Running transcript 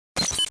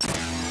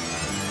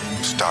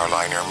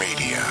Starliner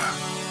Media.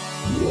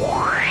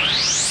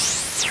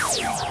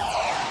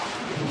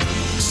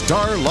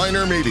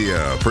 Starliner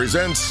Media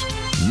presents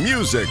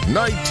Music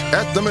Night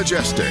at the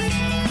Majestic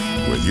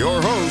with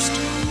your host,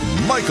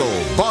 Michael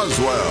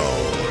Boswell.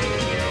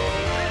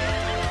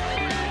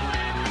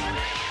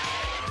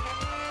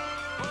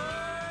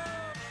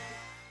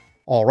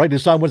 All right,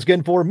 it's time once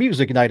again for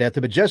Music Night at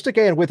the Majestic,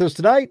 and with us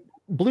tonight,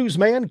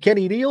 Bluesman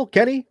Kenny Neal.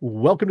 Kenny,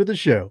 welcome to the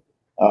show.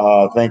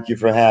 Thank you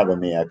for having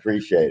me. I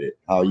appreciate it.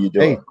 How are you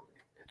doing? Hey,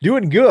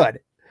 doing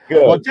good.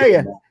 Good. Well, I'll tell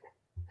you,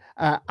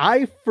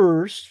 I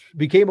first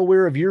became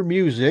aware of your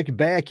music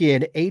back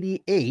in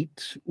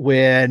 '88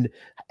 when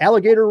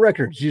Alligator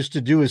Records used to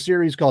do a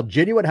series called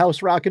Genuine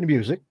House Rockin'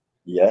 Music.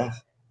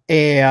 Yes.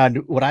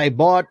 And when I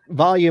bought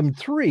Volume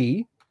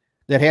 3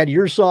 that had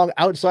your song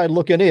Outside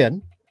Looking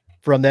In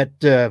from that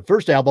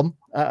first album,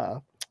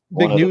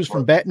 Big News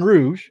from Baton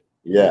Rouge.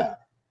 Yeah.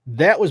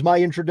 That was my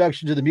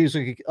introduction to the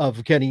music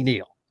of Kenny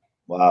Neal.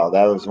 Wow,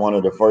 that was one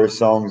of the first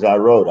songs I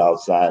wrote,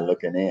 Outside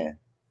Looking In.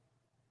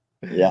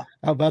 Yeah.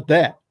 How about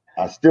that?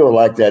 I still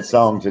like that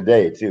song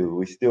today, too.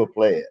 We still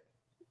play it.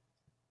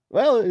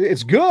 Well,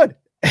 it's good.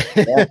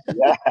 Yeah,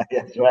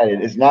 that's right.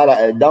 It's not,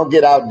 don't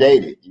get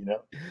outdated, you know?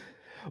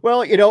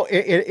 Well, you know,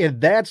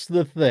 that's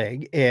the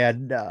thing.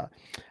 And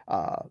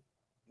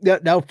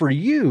now for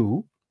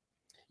you,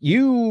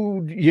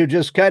 you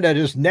just kind of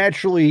just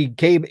naturally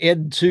came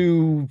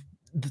into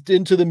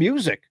the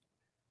music.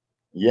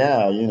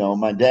 Yeah, you know,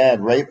 my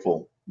dad,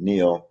 Raful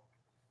Neal,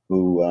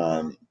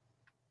 who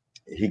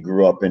he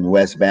grew up in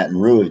West Baton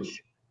Rouge,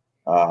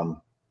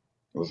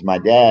 was my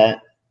dad,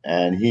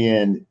 and he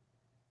and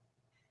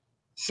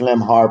Slim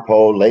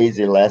Harpo,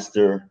 Lazy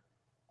Lester,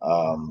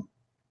 I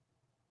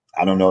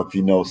don't know if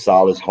you know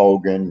Solace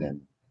Hogan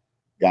and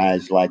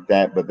guys like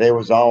that, but they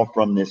was all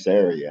from this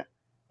area.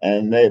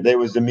 And they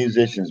was the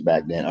musicians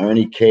back then.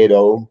 Ernie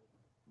Cato,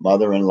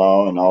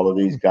 mother-in-law, and all of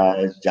these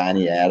guys,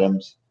 Johnny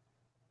Adams.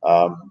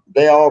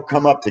 They all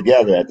come up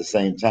together at the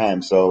same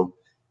time. So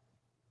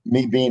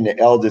me being the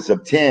eldest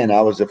of 10,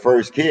 I was the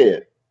first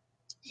kid.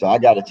 So I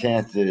got a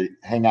chance to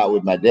hang out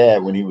with my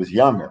dad when he was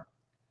younger.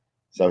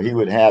 So he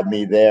would have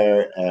me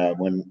there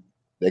when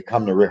they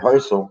come to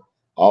rehearsal.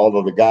 All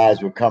of the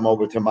guys would come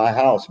over to my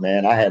house,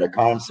 man. I had a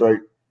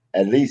concert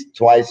at least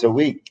twice a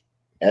week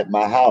at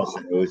my house.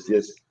 And it was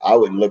just, I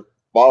would look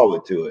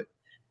forward to it.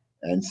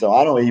 And so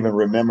I don't even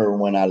remember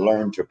when I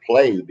learned to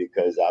play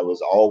because I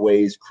was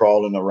always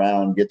crawling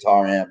around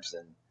guitar amps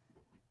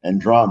and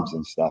drums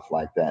and stuff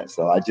like that.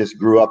 So I just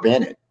grew up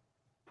in it.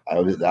 I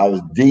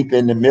was deep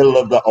in the middle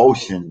of the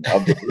ocean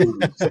of the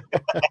blues.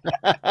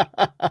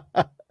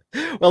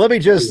 Well, let me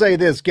just say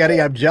this,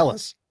 Kenny, I'm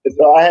jealous.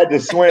 So I had to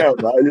swim,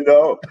 you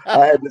know.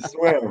 I had to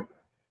swim.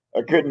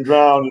 I couldn't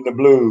drown in the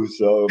blues.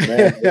 So,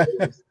 man,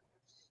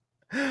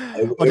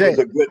 it was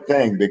a good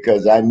thing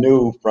because I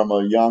knew from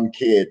a young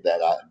kid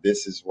that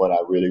this is what I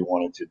really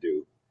wanted to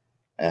do.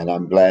 And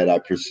I'm glad I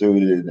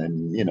pursued it.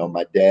 And, you know,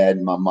 my dad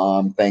and my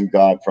mom, thank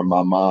God for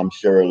my mom,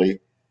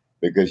 Shirley,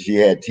 because she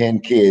had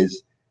 10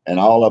 kids and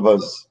all of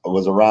us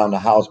was around the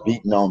house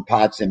beating on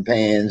pots and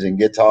pans and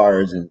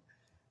guitars. And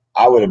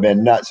I would have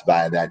been nuts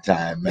by that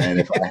time, man,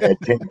 if I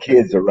had 10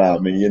 kids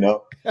around me, you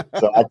know.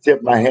 So I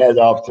tipped my hat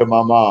off to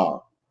my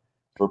mom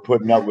for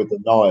putting up with the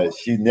noise.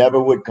 She never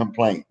would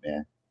complain,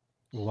 man.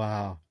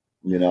 Wow.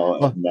 You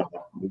know,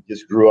 we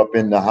just grew up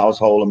in the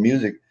household of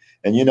music.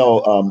 And, you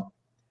know,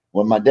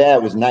 when my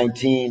dad was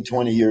 19,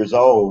 20 years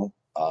old,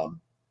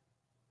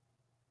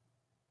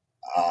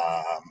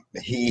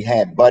 he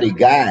had Buddy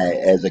Guy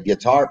as a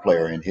guitar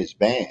player in his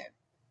band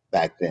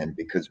back then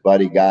because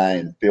Buddy Guy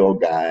and Phil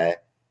Guy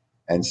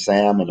and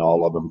Sam and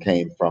all of them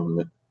came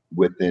from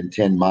within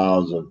 10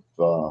 miles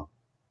of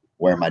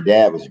where my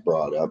dad was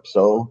brought up.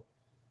 So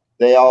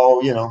they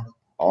all, you know,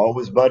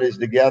 always buddies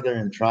together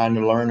and trying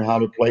to learn how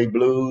to play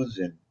blues.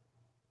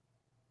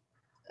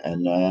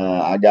 And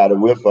I got a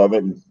whiff of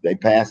it and they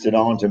passed it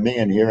on to me.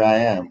 And here I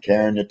am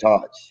carrying the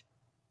torch.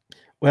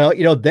 Well,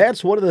 you know,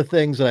 that's one of the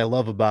things that I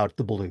love about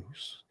the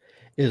blues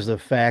is the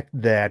fact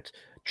that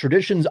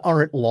traditions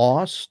aren't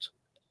lost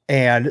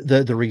and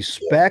the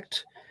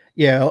respect,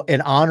 you know,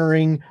 and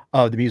honoring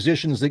of the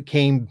musicians that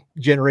came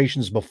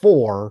generations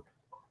before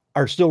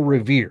are still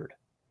revered.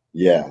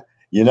 Yeah.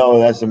 You know,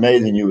 that's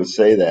amazing you would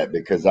say that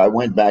because I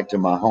went back to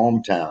my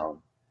hometown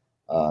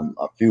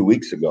a few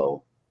weeks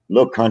ago,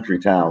 little country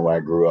town where I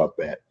grew up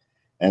at,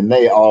 and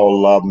they all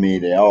love me.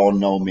 They all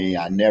know me.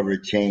 I never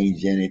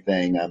change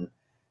anything. I'm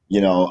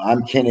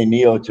Kenny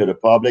Neal to the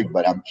public,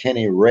 but I'm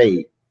Kenny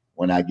Ray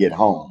when I get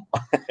home.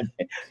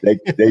 they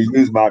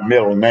use my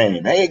middle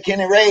name. Hey,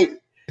 Kenny Ray,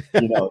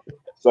 you know.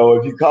 So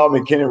if you call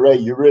me Kenny Ray,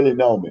 you really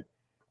know me.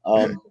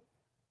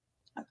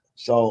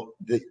 So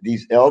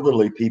these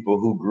elderly people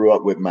who grew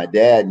up with my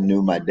dad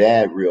knew my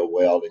dad real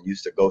well and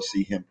used to go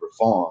see him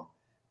perform.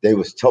 They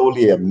was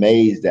totally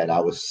amazed that I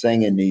was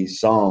singing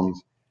these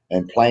songs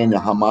and playing the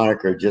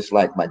harmonica just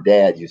like my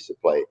dad used to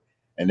play.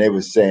 And they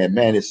was saying,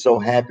 man, it's so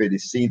happy to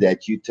see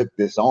that you took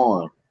this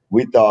on.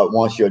 We thought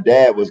once your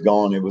dad was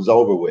gone, it was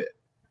over with.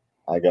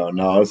 I go,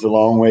 no, it's a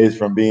long ways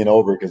from being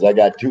over because I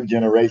got 2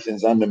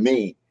 generations under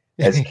me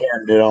that's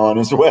carrying it on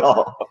as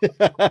well.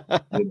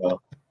 You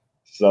know,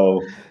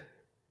 so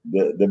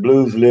the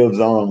blues lives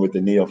on with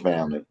the Neal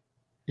family.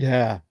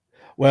 Yeah.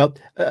 Well,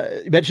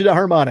 you mentioned a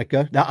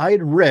harmonica. Now, I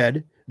had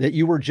read that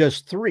you were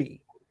just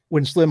 3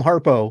 when Slim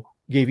Harpo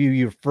gave you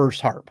your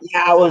first harp.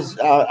 Yeah, I was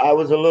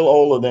a little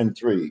older than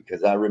 3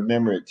 because I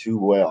remember it too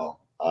well.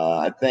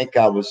 I think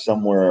I was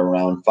somewhere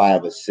around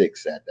 5 or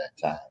 6 at that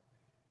time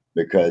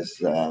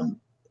because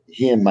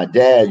he and my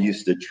dad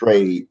used to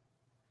trade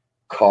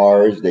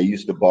cars. They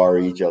used to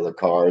borrow each other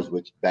cars,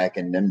 which back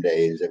in them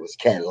days it was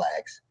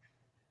Cadillacs,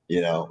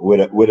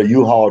 with a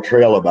U-Haul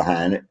trailer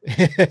behind it.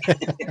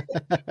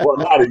 Well,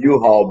 not a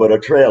U-Haul, but a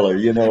trailer,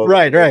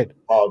 Right.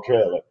 U-Haul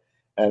trailer.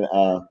 And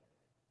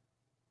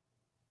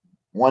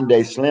one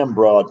day Slim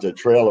brought the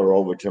trailer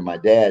over to my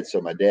dad so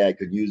my dad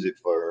could use it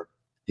for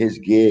his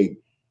gig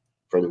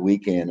for the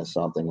weekend or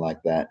something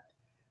like that.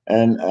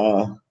 And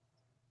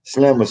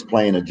Slim was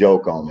playing a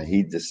joke on me.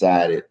 He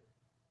decided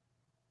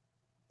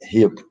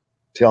he'll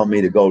tell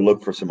me to go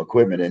look for some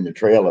equipment in the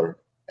trailer.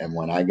 And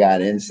when I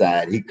got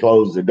inside, he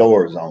closed the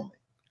doors on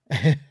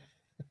me.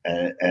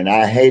 And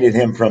I hated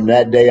him from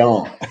that day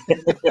on.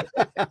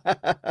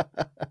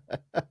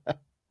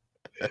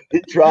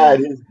 He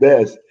tried his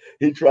best.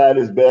 He tried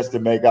his best to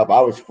make up.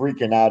 I was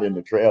freaking out in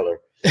the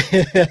trailer.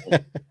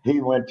 He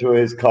went to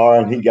his car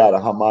and he got a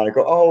harmonica.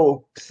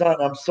 Oh, son,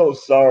 I'm so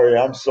sorry.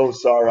 I'm so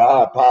sorry.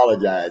 I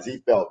apologize. He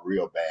felt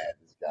real bad,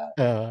 this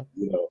guy,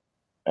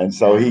 And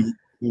so he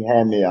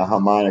handed me a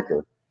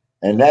harmonica,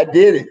 and that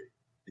did it.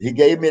 He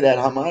gave me that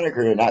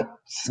harmonica, and I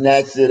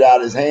snatched it out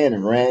of his hand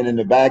and ran in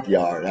the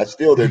backyard. I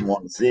still didn't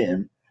want to see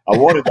him. I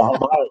wanted the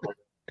harmonica.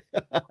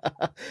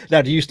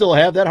 Now, do you still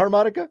have that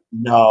harmonica?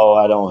 No,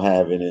 I don't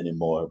have it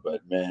anymore.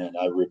 But man,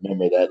 I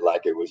remember that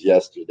like it was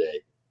yesterday.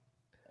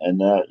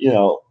 And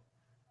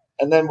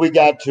and then we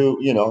got to,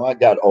 I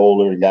got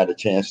older and got a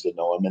chance to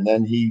know him. And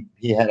then he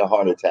had a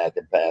heart attack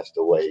and passed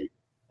away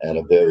at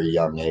a very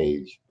young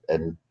age.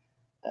 And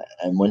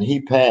when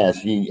he passed,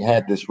 he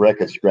had this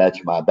record,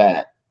 Scratch My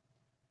Back,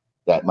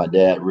 that my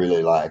dad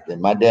really liked.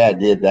 And my dad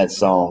did that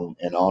song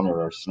in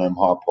honor of Slim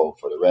Harpo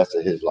for the rest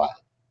of his life.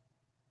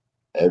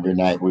 Every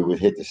night we would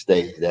hit the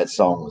stage, that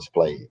song was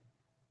played,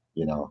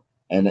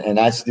 And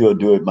I still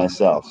do it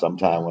myself.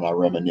 Sometime when I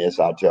reminisce,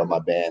 I'll tell my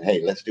band,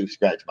 hey, let's do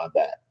Scratch My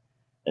Back.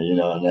 And,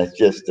 and that's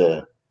just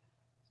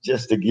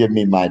to give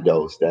me my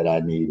dose that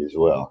I need as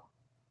well.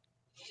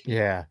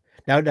 Yeah.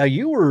 Now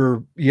you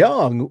were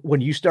young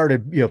when you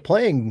started,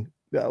 playing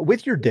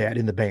with your dad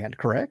in the band,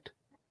 correct?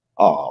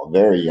 Oh,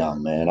 very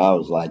young, man. I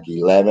was like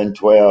 11,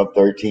 12,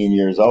 13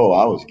 years old.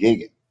 I was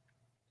gigging.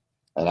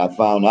 And I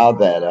found out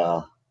that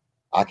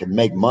I could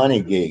make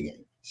money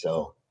gigging.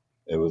 So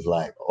it was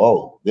like,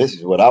 oh, this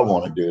is what I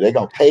want to do. They're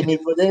going to pay me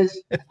for this?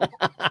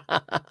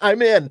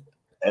 I'm in.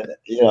 And,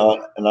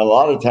 and a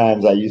lot of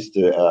times I used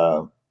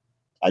to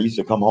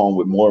come home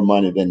with more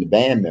money than the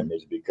band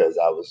members because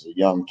I was a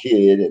young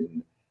kid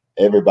and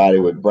everybody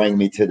would bring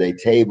me to their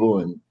table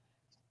and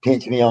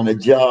pinch me on the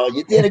jaw.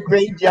 You did a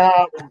great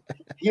job.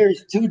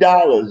 Here's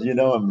 $2,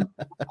 and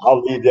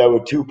I'll leave there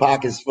with 2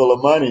 pockets full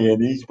of money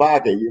in each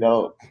pocket,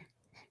 go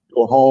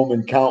home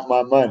and count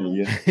my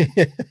money.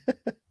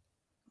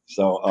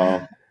 So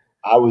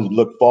I would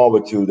look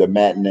forward to the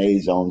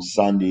matinees on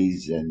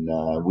Sundays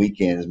and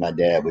weekends. My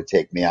dad would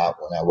take me out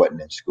when I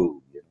wasn't in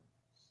school.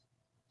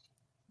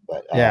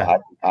 But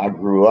I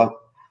grew up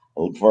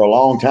for a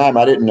long time.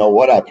 I didn't know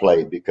what I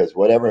played because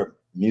whatever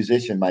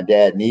musician my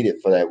dad needed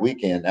for that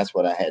weekend, that's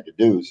what I had to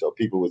do. So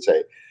people would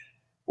say,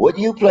 what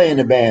do you play in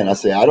the band? I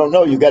say, I don't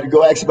know. You got to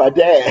go ask my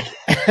dad.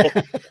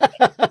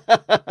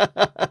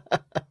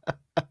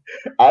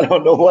 I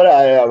don't know what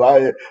I am.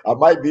 I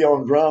might be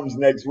on drums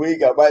next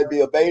week. I might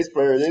be a bass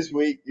player this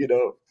week,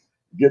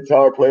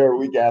 guitar player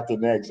week after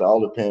next. All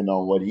depend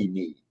on what he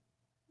needs.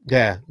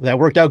 Yeah, that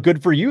worked out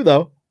good for you,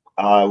 though.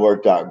 It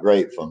worked out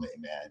great for me,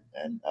 man.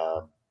 And,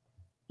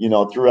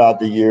 throughout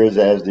the years,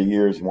 as the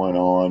years went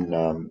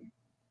on,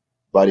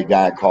 Buddy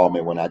Guy called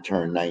me when I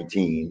turned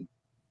 19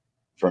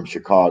 from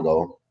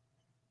Chicago.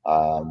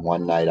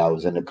 One night I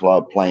was in the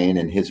club playing,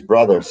 and his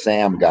brother,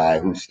 Sam Guy,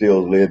 who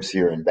still lives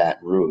here in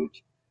Baton Rouge,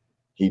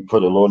 he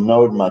put a little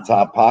note in my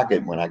top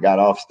pocket. When I got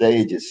off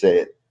stage, it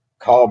said,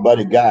 call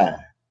Buddy Guy.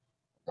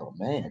 Oh,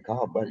 man,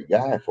 call Buddy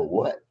Guy for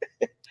what?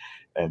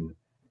 And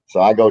so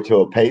I go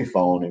to a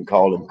payphone and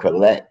call him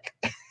Collect.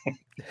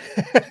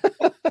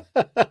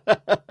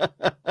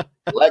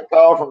 Collect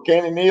call from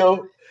Kenny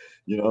Neal.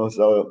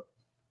 So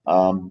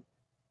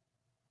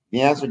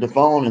he answered the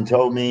phone and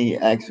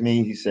asked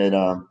me, he said,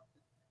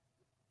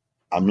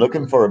 I'm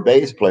looking for a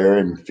bass player,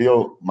 and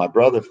my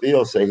brother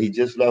Phil say he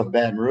just left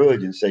Baton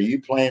Rouge and say,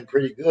 you playing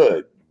pretty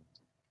good.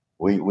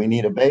 We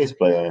need a bass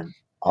player.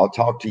 I'll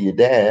talk to your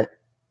dad.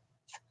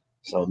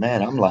 So,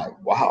 man, I'm like,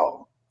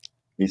 wow.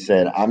 He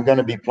said, I'm going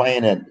to be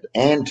playing at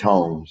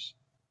Antone's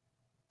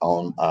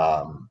on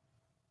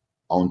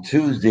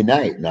Tuesday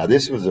night. Now,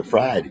 this was a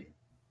Friday.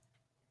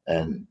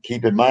 And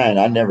keep in mind,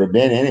 I'd never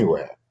been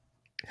anywhere.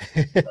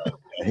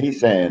 He's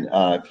saying,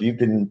 if you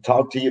can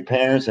talk to your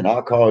parents and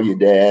I'll call your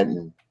dad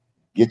and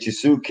get your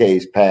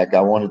suitcase packed.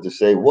 I wanted to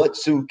say, what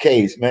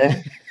suitcase,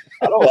 man?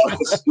 I don't have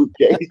a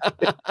suitcase.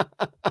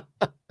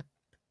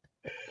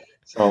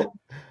 So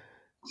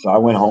I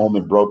went home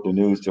and broke the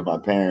news to my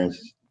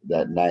parents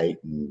that night.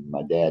 And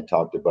my dad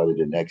talked about it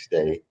the next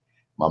day.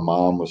 My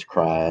mom was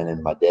crying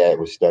and my dad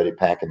was study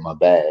packing my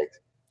bags.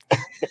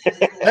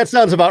 That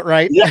sounds about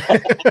right. Yeah.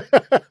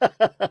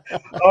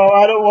 Oh,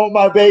 I don't want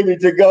my baby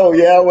to go.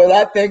 Yeah, well,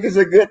 I think it's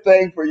a good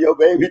thing for your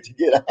baby to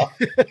get out.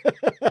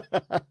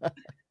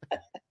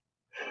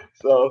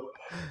 So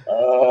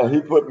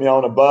he put me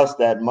on a bus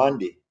that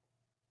Monday,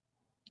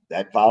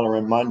 that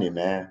following Monday,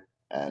 man.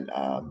 And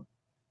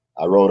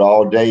I rode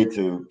all day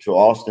to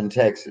Austin,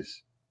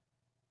 Texas.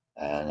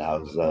 And I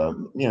was,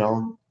 you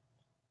know,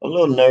 a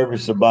little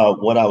nervous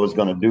about what I was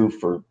going to do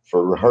for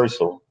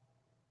rehearsal.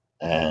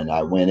 And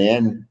I went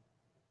in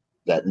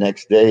that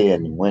next day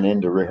and went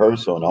into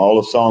rehearsal, and all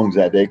the songs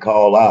that they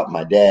call out,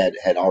 my dad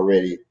had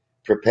already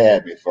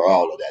prepared me for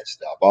all of that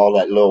stuff, all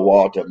that Little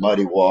Walter,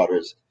 Muddy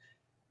Waters.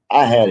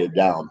 I had it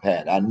down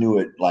pat. I knew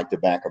it like the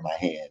back of my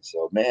hand.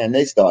 So, man,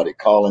 they started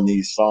calling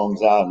these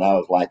songs out, and I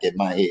was like in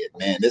my head,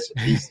 man, this is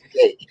a piece of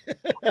cake.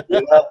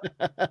 You know,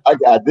 I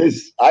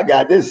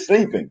got this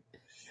sleeping,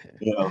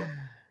 you know.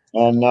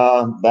 And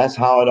that's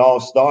how it all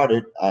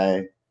started.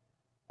 I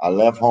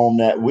left home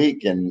that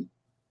week, and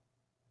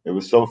it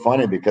was so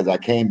funny because I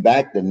came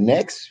back the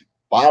next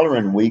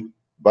following week.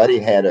 Buddy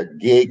had a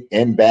gig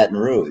in Baton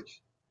Rouge.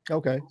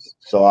 Okay.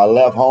 So I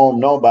left home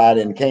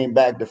nobody and came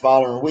back the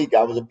following week.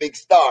 I was a big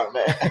star,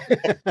 man.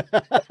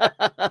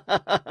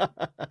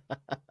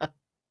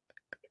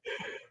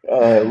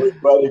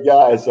 With Buddy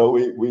Guy. So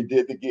we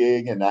did the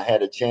gig, and I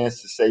had a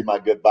chance to say my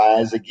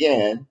goodbyes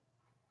again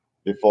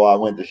before I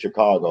went to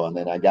Chicago. And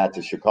then I got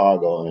to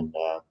Chicago and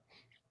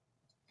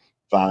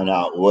found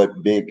out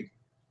what big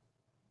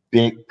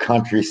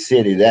country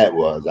city that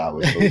was I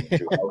was moving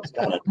to. I was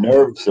kind of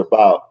nervous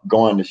about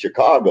going to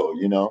Chicago,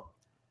 you know.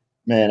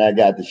 Man, I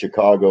got to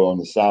Chicago on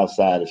the south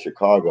side of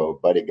Chicago.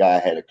 Buddy Guy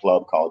had a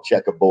club called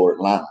Checkerboard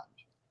Lounge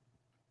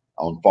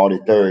on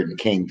 43rd and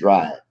King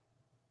Drive.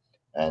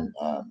 And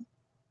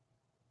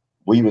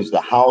we was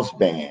the house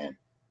band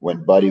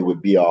when Buddy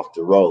would be off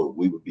the road.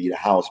 We would be the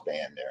house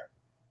band there.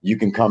 You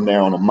can come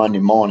there on a Monday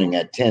morning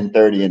at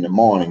 10:30 in the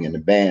morning and the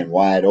band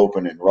wide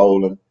open and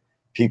rolling.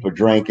 People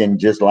drinking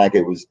just like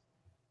it was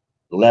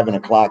 11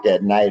 o'clock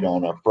at night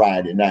on a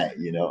Friday night,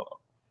 you know.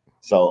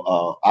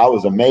 So I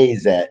was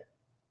amazed that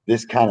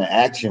this kind of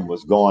action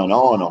was going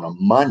on a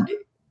Monday,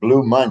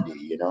 Blue Monday,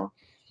 you know.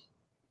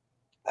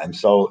 And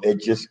so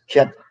it just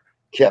kept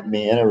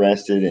me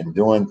interested in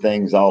doing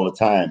things all the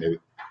time.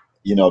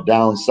 You know,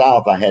 down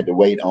south, I had to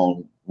wait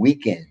on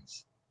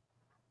weekends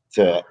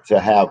to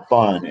have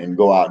fun and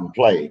go out and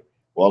play.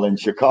 Well, in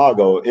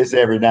Chicago, it's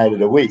every night of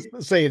the week.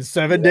 Saying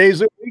 7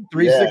 days a week,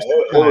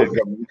 365.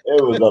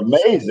 It was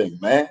amazing,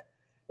 man.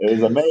 It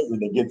was amazing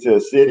to get to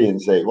a city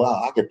and say,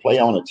 wow, I could play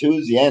on a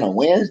Tuesday and a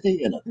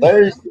Wednesday and a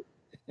Thursday,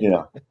 you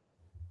know.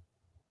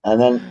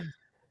 And then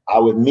I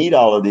would meet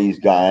all of these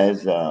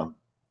guys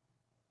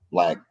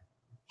like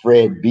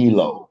Fred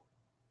Below,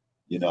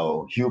 you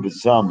know, Hubert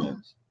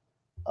Summons.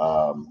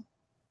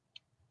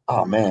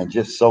 Oh, man,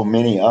 just so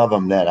many of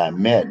them that I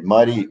met.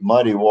 Muddy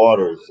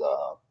Waters.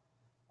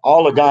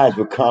 All the guys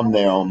would come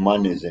there on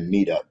Mondays and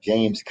meet up.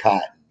 James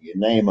Cotton, you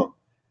name them.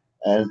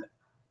 And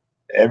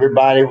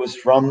everybody was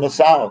from the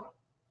South.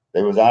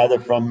 They was either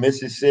from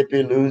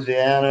Mississippi,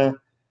 Louisiana,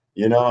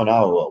 you know, and I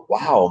was,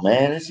 wow,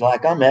 man, it's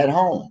like I'm at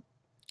home.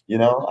 You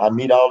know, I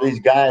meet all these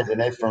guys and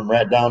they're from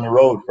right down the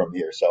road from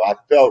here. So I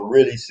felt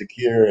really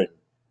secure and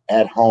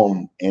at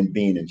home in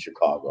being in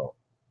Chicago.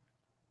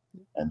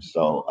 And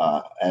so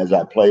as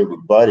I played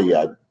with Buddy,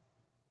 I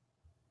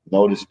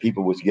noticed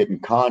people was getting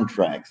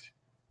contracts.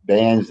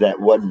 Bands that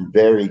wasn't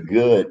very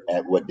good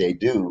at what they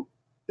do,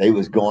 they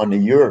was going to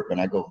Europe.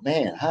 And I go,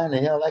 man, how in the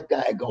hell that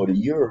guy go to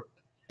Europe?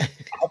 I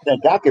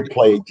think I could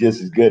play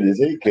just as good as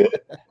he could.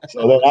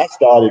 So then I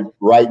started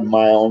writing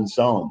my own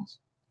songs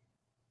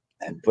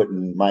and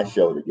putting my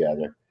show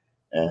together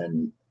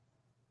and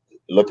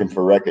looking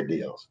for record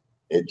deals.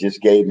 It just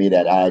gave me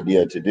that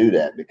idea to do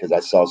that because I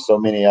saw so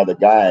many other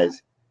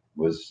guys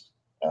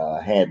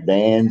had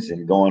bands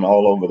and going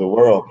all over the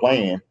world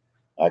playing.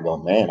 I go,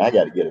 man, I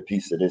got to get a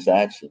piece of this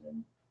action.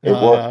 And it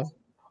worked.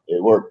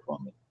 It worked for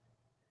me.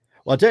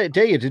 Well, I'll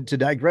tell you to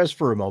digress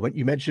for a moment.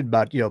 You mentioned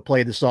about, you know,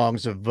 playing the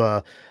songs of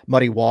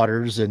Muddy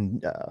Waters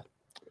and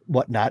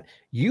whatnot.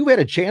 You had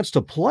a chance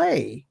to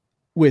play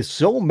with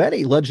so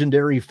many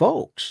legendary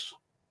folks.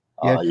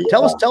 Yeah.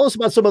 Tell us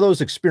about some of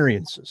those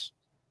experiences.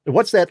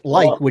 What's that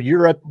like when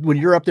you're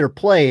up there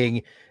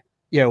playing,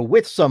 you know,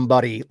 with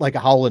somebody like a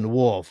Howlin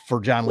Wolf for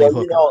John Lee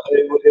Hooker? You know,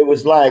 it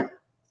was like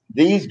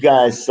these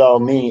guys saw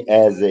me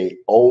as a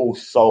old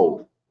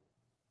soul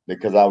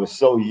because I was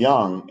so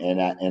young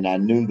and I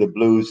knew the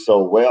blues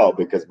so well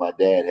because my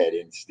dad had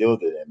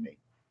instilled it in me.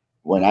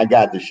 When I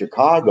got to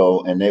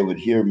Chicago and they would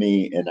hear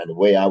me and the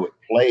way I would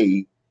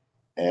play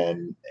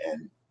and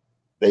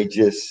they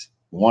just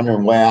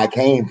wondering where I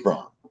came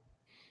from.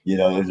 You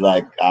know, it's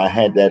like I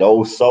had that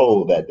old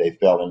soul that they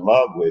fell in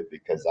love with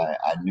because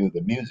I knew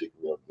the music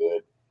real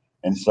good.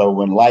 And so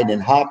when Lightning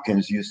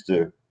Hopkins used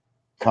to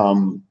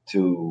come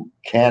to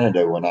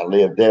Canada when I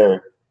lived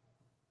there,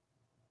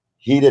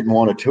 he didn't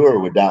want to tour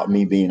without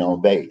me being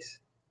on bass.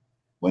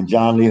 When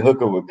John Lee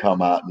Hooker would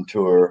come out and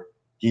tour,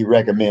 he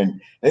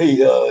recommend,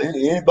 hey,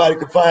 anybody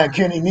can find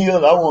Kenny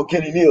Neal. I want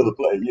Kenny Neal to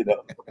play, you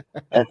know.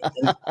 And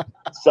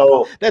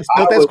so That's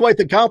was, quite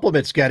the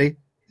compliment, Sketty.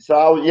 so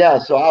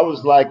I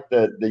was like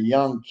the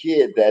young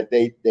kid that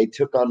they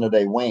took under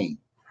their wing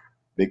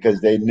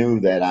because they knew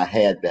that I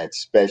had that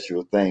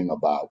special thing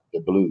about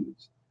the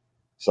blues.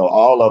 So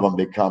all of them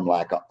become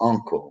like an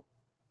uncle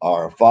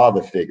or a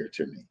father figure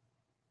to me,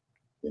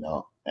 you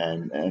know.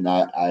 And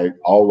I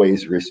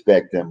always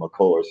respect them, of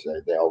course.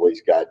 They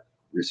always got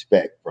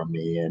respect from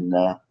me, and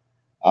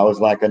I was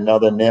like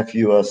another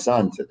nephew or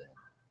son to them.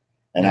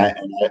 And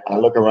I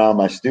look around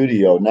my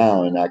studio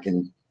now, and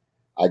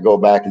I go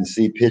back and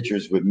see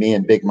pictures with me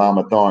and Big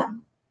Mama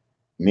Thornton,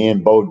 me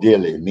and Bo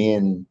Diddley, me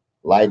and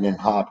Lightning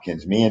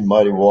Hopkins, me and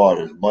Muddy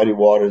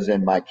Waters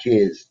and my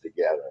kids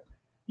together,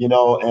 you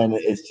know. And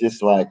it's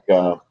just like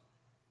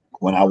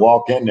when I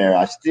walk in there,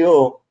 I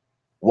still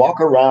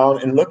walk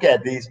around and look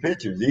at these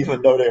pictures,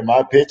 even though they're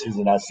my pictures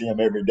and I see them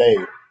every day.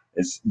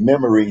 It's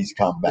memories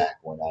come back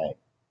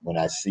when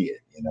I see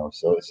it, you know.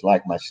 So it's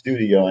like my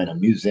studio and a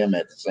museum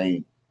at the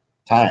same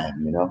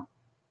time, you know.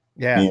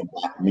 Yeah.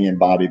 Me and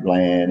Bobby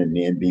Bland and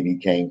me and B.B.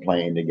 King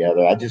playing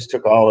together. I just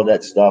took all of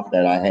that stuff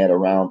that I had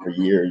around for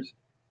years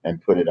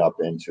and put it up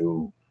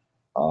into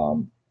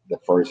the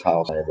first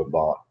house I ever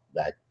bought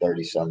back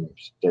 37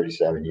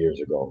 years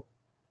ago.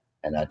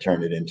 And I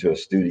turned it into a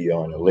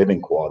studio and a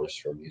living quarters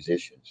for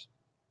musicians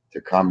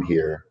to come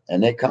here.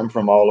 And they come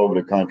from all over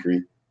the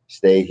country,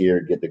 stay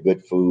here, get the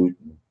good food,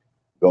 and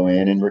go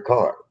in and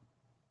record.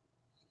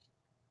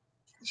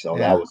 So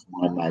that was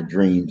one of my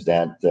dreams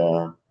that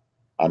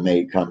I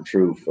made come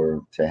true,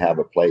 to have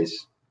a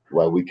place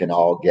where we can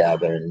all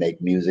gather and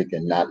make music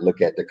and not look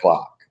at the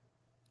clock.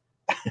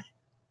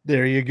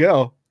 There you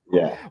go.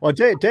 Yeah. Well,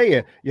 I'll tell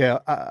you,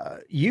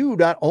 you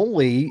not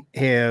only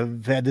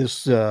have had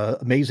this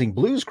amazing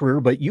blues career,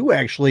 but you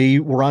actually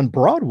were on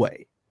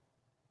Broadway.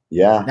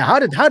 Yeah. Now, how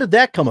did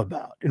that come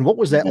about, and what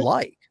was that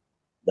like?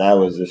 That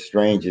was the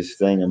strangest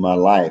thing in my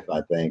life,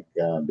 I think,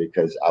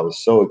 because I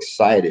was so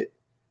excited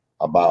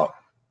about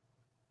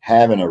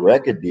having a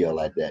record deal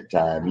at that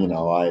time. You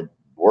know, I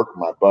worked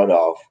my butt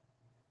off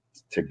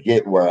to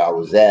get where I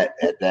was at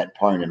that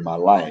point in my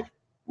life,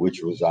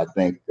 which was, I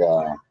think,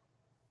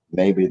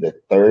 maybe the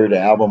third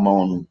album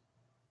on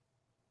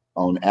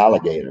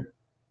Alligator.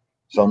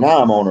 So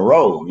now I'm on the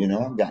road, you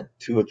know. I've got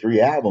 2 or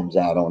 3 albums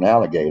out on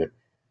Alligator.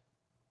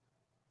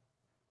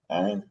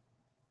 And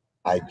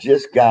I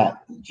just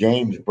got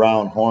James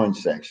Brown horn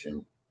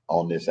section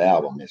on this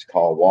album. It's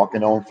called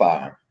Walking on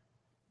Fire.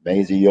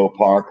 Maceo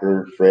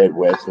Parker, Fred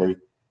Wesley.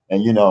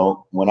 And, you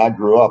know, when I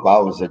grew up, I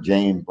was a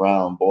James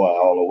Brown boy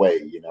all the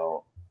way, you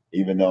know,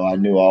 even though I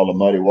knew all the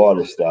Muddy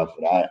Waters stuff.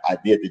 But I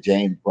did the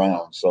James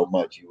Brown so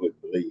much you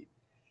wouldn't believe.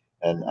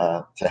 And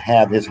to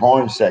have his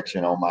horn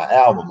section on my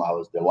album, I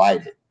was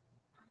delighted.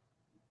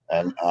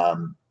 And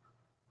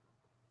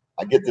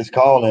I get this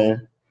call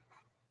in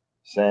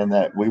saying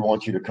that we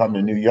want you to come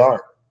to New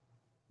York.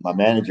 My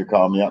manager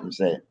called me up and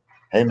said,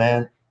 hey,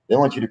 man, they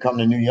want you to come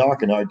to New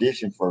York and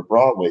audition for a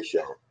Broadway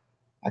show.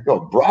 I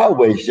go,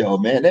 Broadway show,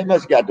 man? They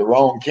must have got the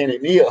wrong Kenny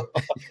Neal.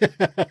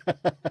 I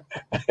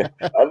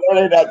know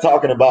they're not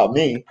talking about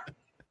me.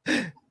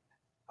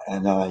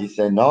 And he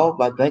said, no,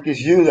 I think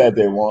it's you that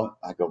they want.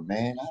 I go,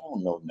 man, I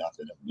don't know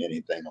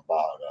anything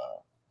about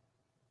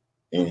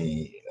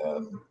any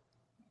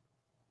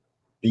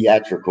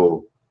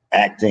theatrical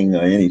acting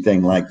or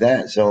anything like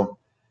that. So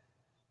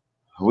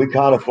we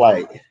caught a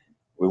flight.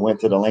 We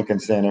went to the Lincoln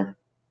Center,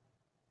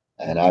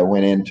 and I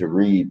went in to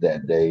read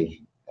that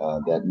day,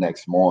 that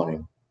next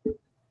morning.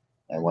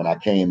 And when I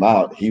came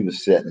out, he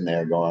was sitting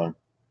there going,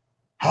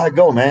 how'd it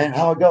go, man?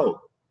 How'd it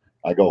go?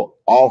 I go,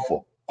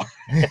 awful.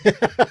 It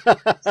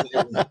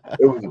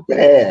was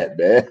bad,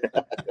 man.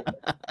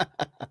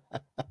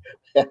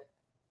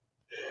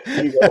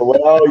 He go,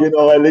 well, you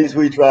know, at least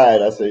we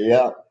tried. I said,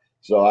 yeah.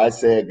 So I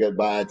said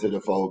goodbye to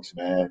the folks,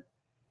 man.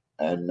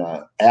 And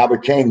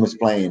Albert King was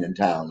playing in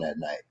town that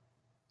night.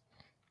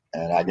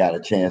 And I got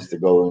a chance to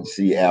go and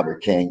see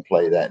Albert King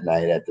play that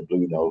night at the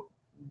Blue Note.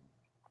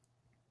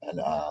 And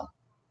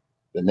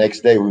the next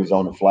day we was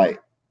on the flight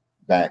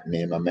back,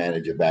 me and my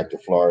manager back to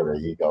Florida.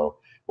 He go,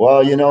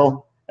 well, you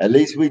know, at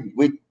least we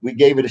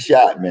gave it a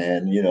shot,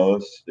 man. You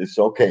know, it's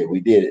okay.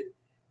 We did it.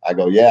 I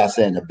go, yeah. I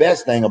said, and the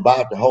best thing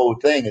about the whole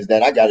thing is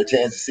that I got a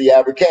chance to see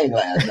Albert King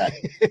last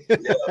night.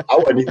 I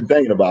wasn't even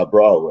thinking about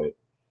Broadway.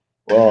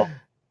 Well,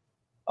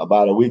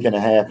 about a week and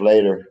a half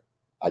later,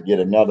 I get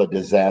another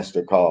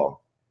disaster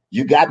call.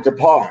 You got the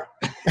part.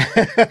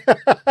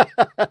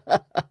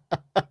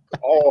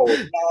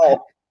 Oh,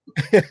 no.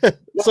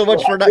 So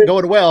much for not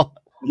going well.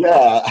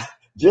 Yeah,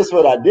 just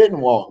what I didn't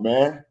want,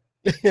 man.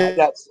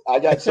 I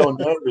got so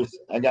nervous.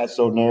 I got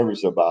so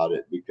nervous about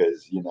it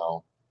because, you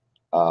know,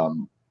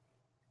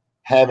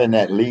 having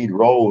that lead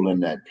role in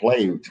that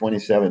play with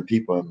 27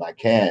 people in my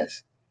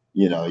cast,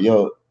 you know,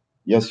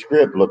 your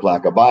script looked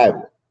like a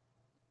Bible,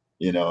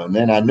 you know, and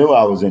then I knew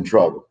I was in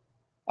trouble.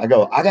 I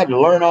got to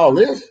learn all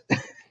this.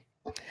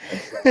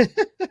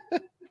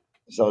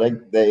 So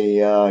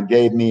they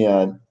gave me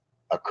a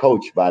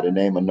coach by the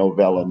name of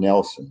Novella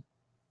Nelson,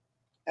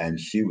 and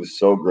she was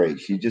so great.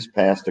 She just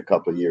passed a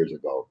couple of years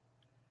ago.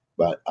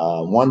 But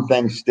one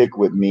thing stick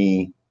with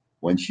me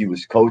when she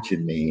was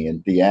coaching me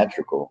in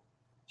theatrical,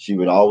 she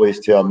would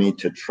always tell me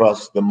to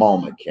trust the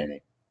moment,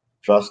 Kenny.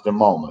 Trust the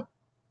moment,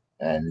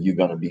 and you're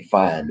gonna be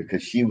fine,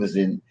 because she was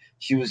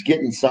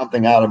getting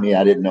something out of me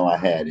I didn't know I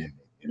had in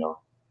me, you know.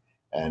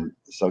 And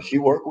so she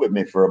worked with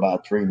me for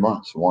about 3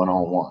 months,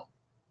 one-on-one.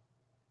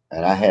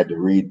 And I had to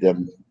read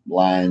them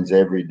lines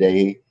every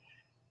day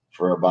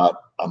for about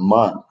a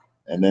month.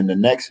 And then the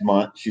next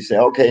month she said,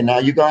 okay, now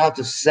you're gonna have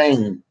to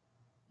sing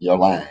your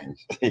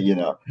lines, you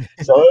know.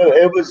 So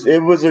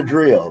it was a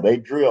drill. They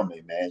drilled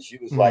me, man. She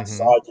was like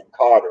Sergeant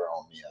Carter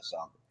on me or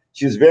something.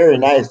 She was very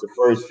nice the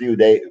first few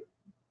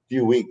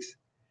weeks,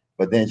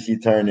 but then she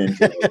turned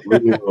into a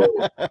really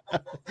role.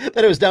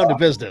 Then it was down to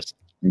business.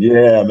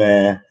 Yeah,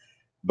 man.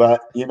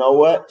 But you know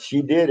what?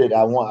 She did it.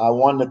 I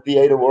won the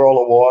Theater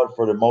World Award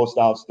for the most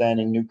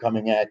outstanding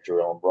newcoming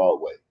actor on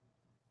Broadway.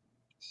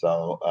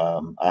 So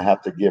I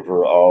have to give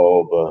her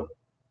all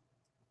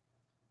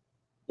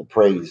the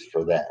praise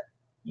for that.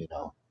 You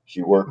know,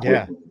 she worked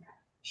with me.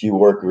 She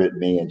worked with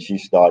me, and she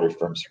started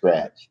from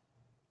scratch,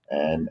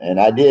 and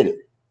I did it.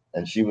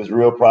 And she was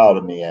real proud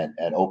of me at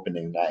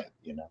opening night.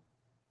 You know.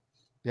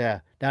 Yeah.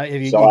 Now,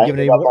 have you So given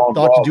any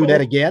thought to do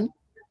that again?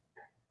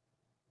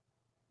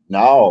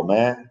 No,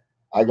 man.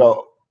 I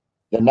go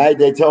the night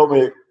they told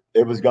me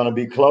it was going to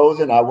be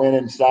closing. I went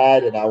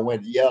inside and I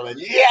went yelling,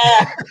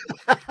 "Yeah!"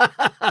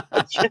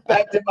 Get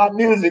back to my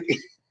music,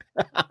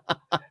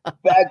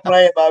 back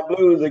playing my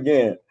blues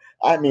again.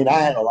 I mean, I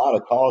had a lot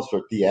of calls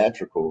for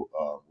theatrical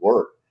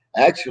work.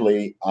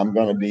 Actually, I'm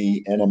going to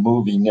be in a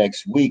movie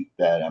next week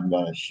that I'm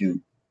going to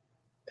shoot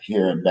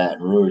here in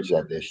Baton Rouge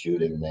that they're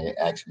shooting. And they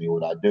asked me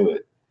would I do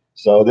it.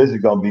 So this is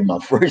going to be my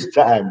first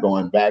time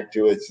going back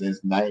to it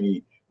since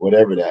 90,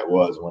 whatever that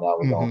was when I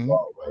was on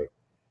Broadway.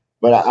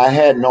 But I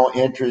had no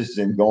interest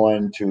in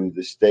going to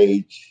the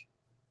stage,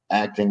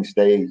 acting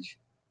stage.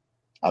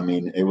 I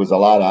mean, it was a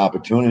lot of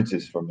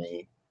opportunities for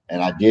me,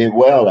 and I did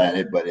well at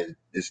it, but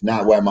it's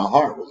not where my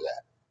heart was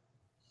at.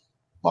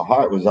 My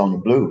heart was on the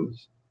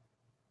blues.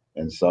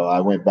 And so I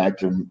went back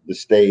to the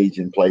stage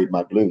and played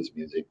my blues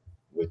music,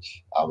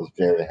 which I was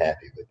very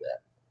happy with that.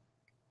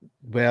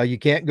 Well, you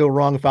can't go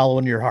wrong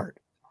following your heart.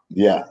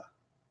 Yeah.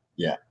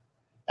 Yeah.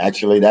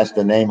 Actually, that's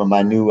the name of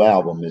my new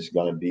album. It's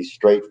going to be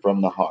Straight from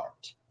the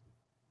Heart.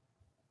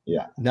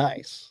 Yeah.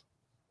 Nice.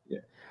 Yeah.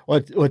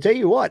 Well, I'll tell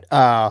you what,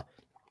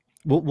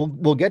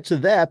 we'll get to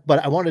that,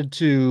 but one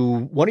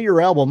of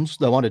your albums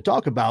that I wanted to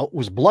talk about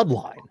was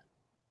Bloodline.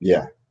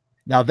 Yeah.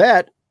 Now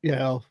that, you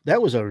know,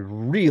 that was a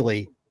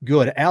really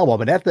good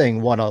album, and that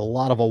thing won a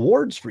lot of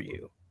awards for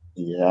you.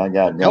 Yeah,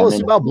 Tell us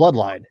about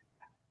Bloodline.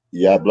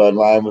 Yeah,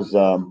 Bloodline was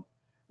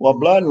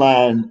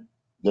Bloodline,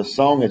 the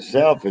song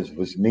itself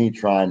was me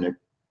trying to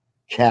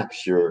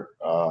capture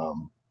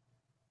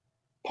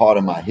part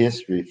of my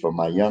history for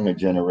my younger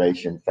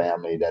generation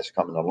family that's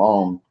coming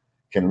along,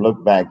 can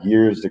look back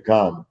years to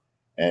come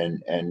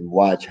and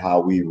watch how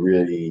we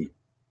really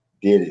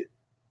did it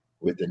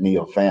with the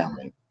Neal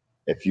family.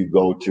 If you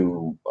go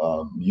to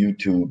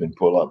YouTube and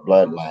pull up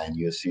Bloodline,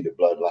 you'll see the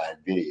Bloodline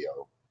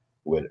video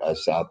with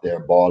us out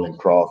there boiling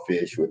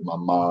crawfish with my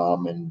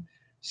mom and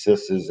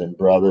sisters and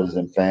brothers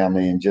and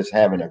family and just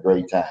having a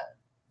great time,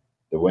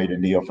 the way the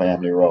Neal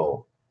family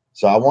rolled.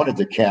 So I wanted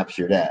to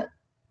capture that.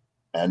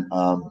 And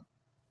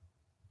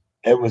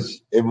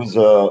it's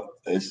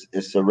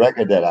a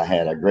record that I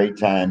had a great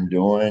time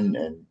doing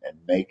and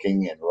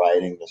making and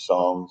writing the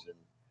songs, and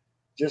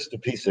just a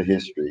piece of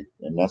history.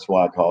 And that's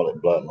why I call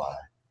it Bloodline.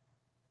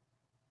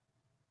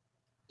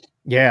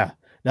 Yeah.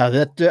 Now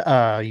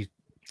that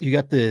you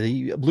got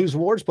the Blues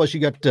Awards, plus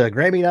you got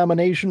Grammy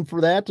nomination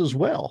for that as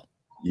well.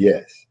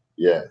 Yes.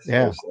 Yeah.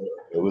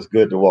 It was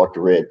good to walk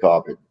the red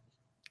carpet.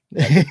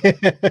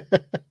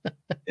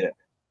 Yeah.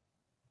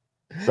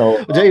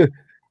 So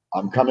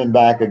I'm coming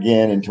back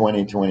again in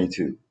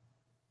 2022.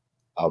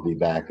 I'll be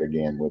back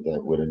again with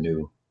a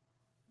new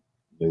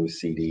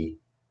CD,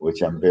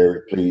 which I'm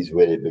very pleased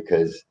with it,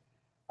 because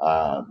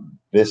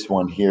this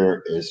one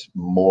here is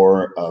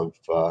more of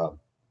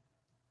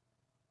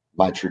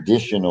my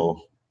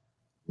traditional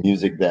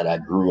music that I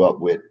grew up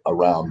with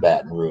around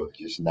Baton Rouge.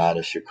 It's not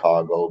a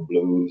Chicago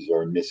blues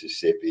or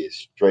Mississippi.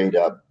 It's straight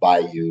up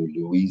Bayou,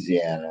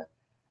 Louisiana.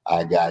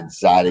 I got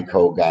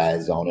Zydeco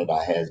guys on it.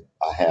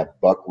 I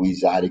have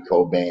Buckwheat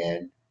Zydeco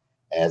band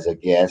as a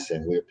guest,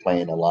 and we're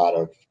playing a lot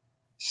of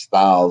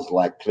styles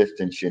like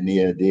Clifton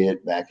Chenier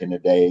did back in the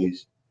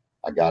days.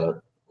 I got a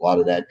lot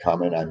of that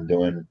coming. I'm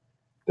doing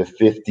the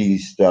 50s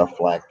stuff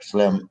like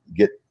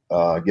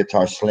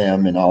Guitar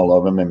Slim and all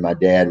of them, and my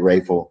dad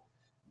Raful,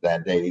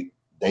 that they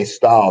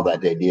style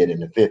that they did in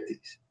the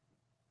 50s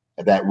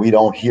that we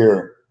don't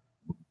hear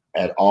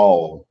at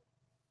all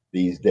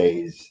these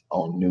days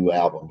on new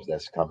albums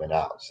that's coming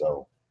out.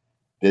 So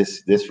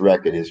this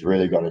record is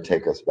really going to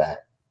take us back.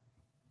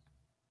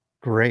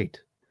 Great.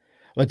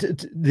 But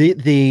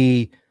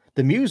the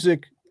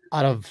music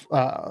out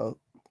of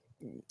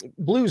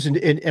blues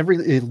in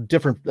every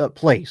different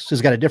place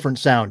has got a different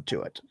sound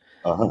to it.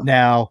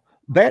 Now,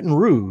 Baton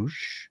Rouge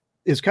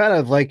is kind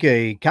of like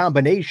a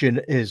combination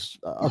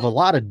of a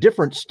lot of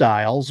different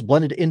styles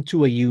blended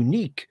into a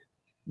unique,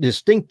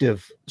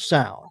 distinctive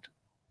sound.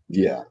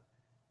 Yeah.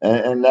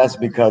 And that's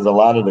because a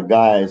lot of the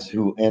guys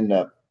who end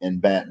up in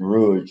Baton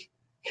Rouge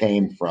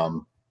came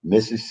from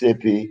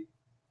Mississippi.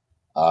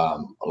 A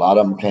lot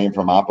of them came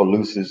from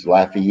Opelousas,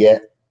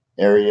 Lafayette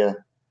area,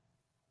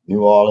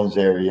 New Orleans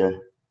area.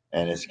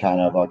 And it's kind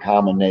of a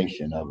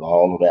combination of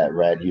all of that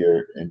right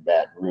here in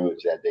Baton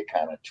Rouge that they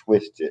kind of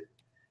twisted.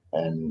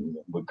 And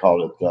we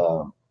call it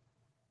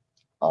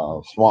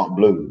swamp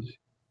blues.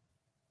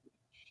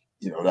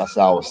 You know, that's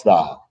our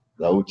style,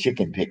 the old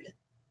chicken picking.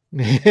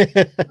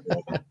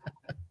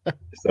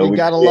 So we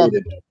gotta love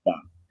created that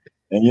style.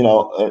 And, you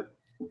know,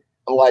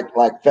 like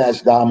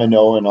Fats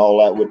Domino and all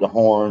that with the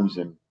horns,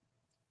 and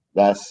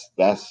that's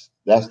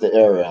the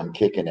era I'm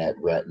kicking at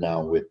right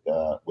now with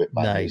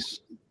my nice.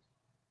 music.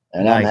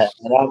 And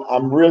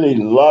I'm really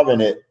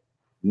loving it,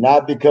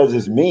 not because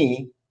it's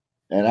me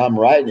and I'm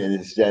writing it.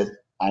 It's just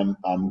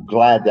I'm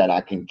glad that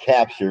I can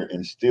capture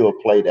and still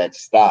play that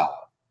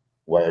style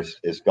where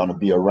it's going to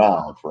be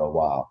around for a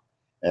while.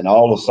 And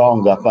all the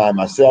songs I find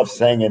myself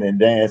singing and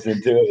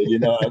dancing to it, you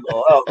know, I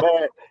go, oh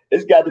man,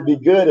 it's got to be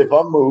good if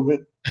I'm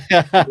moving.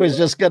 I was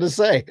just going to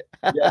say.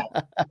 Yeah,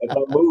 if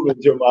I'm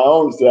moving to my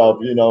own self,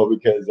 you know,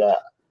 because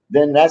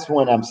then that's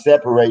when I'm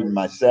separating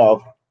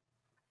myself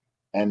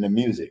and the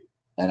music.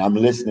 And I'm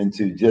listening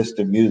to just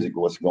the music,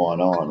 what's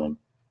going on. And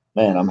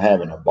man, I'm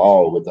having a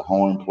ball with the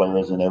horn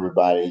players and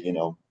everybody, you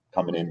know,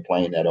 coming in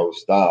playing that old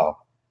style.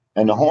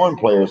 And the horn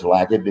players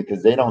like it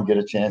because they don't get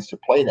a chance to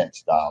play that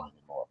style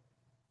anymore.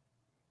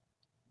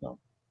 So.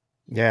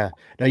 Yeah.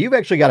 Now you've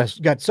actually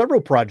got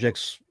several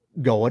projects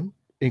going,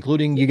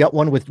 including you got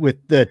one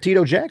with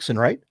Tito Jackson,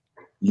 right?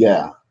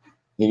 Yeah.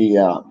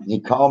 He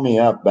called me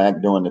up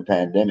back during the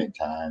pandemic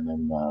time,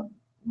 and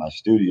my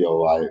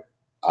studio,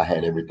 I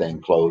had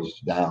everything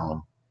closed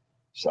down.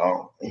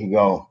 So he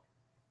go,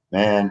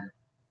 man,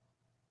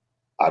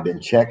 I've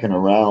been checking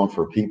around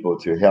for people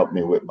to help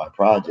me with my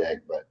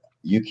project, but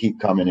you keep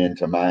coming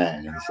into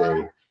mine and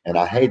say, and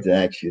I hate to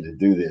ask you to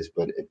do this,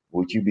 but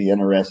would you be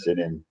interested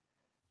in,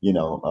 you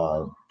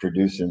know,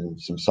 producing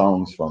some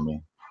songs for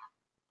me?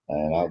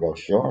 And I go,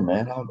 sure,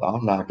 man,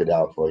 I'll knock it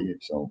out for you.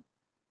 So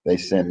they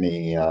sent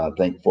me, I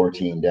think,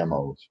 14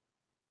 demos.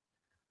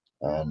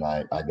 And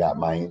I got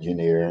my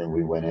engineer, and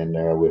we went in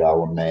there with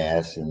our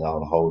mask and all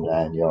the whole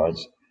 9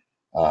 yards.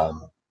 I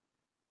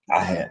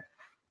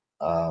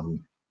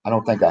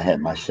don't think I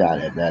had my shot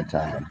at that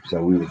time,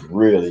 so we was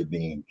really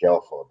being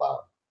careful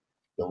about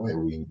the way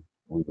we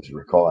was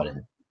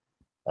recording.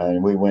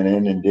 And we went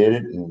in and did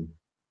it, and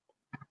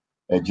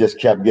it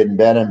just kept getting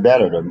better and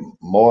better. The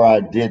more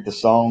I did the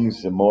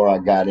songs, the more I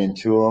got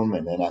into them,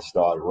 and then I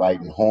started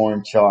writing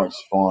horn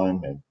charts for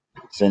him and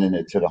sending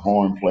it to the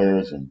horn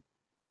players and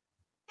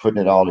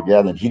putting it all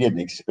together. And he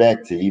didn't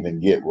expect to even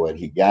get what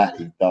he got.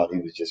 He thought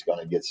he was just going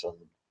to get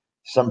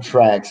some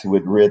tracks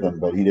with rhythm,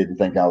 but he didn't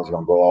think I was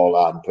going to go all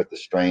out and put the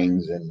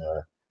strings and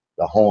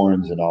the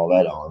horns and all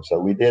that on. So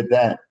we did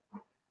that,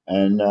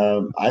 and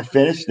I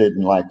finished it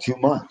in like 2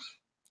 months.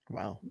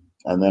 Wow!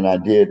 And then I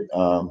did.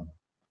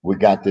 We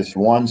got this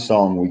one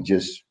song we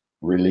just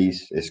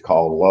released. It's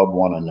called "Love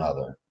One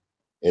Another."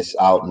 It's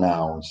out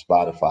now on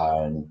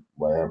Spotify and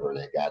wherever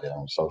they got it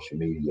on social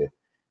media.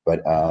 But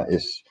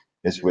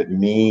it's with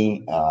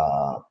me,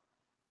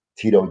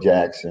 Tito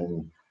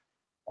Jackson,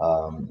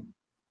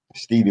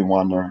 Stevie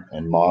Wonder,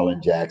 and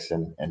Marlon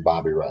Jackson, and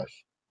Bobby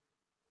Rush.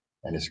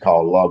 And it's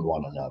called Love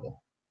One Another.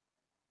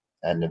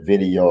 And the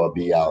video will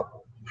be out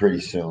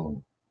pretty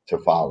soon to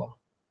follow.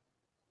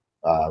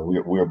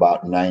 We're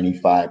about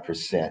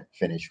 95%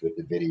 finished with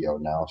the video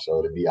now, so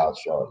it'll be out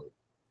shortly.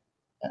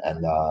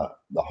 And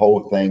the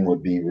whole thing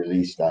would be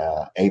released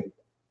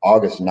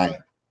August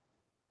 9th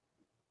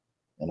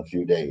in a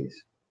few days.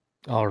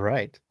 All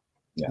right.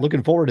 Yeah.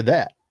 Looking forward to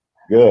that.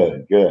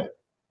 Good.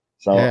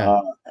 So,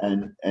 yeah.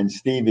 And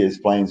Stevie is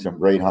playing some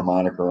great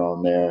harmonica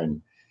on there.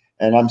 And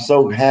I'm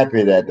so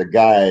happy that the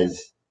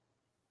guys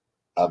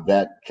of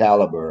that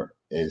caliber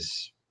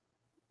is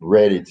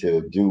ready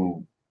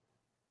to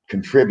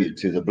contribute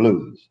to the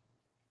blues.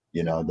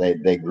 You know,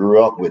 they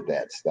grew up with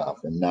that stuff.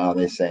 And now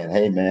they're saying,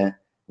 hey, man,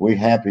 we're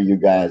happy you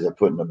guys are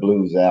putting a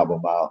blues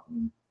album out.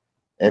 And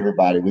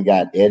everybody, we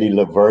got Eddie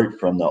Levert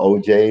from the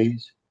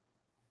OJs.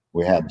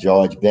 We have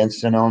George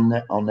Benson on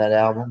that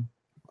album.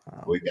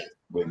 Wow.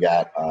 We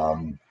got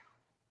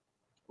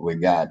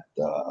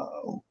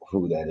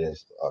who that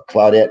is?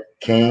 Claudette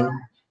King.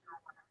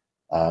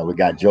 We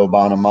got Joe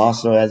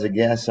Bonamassa as a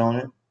guest on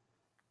it.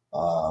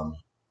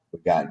 We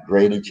got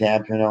Grady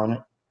Champion on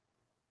it.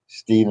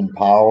 Stephen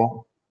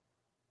Powell.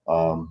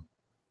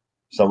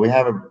 So we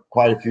have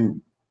quite a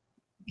few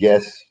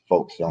guest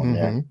folks on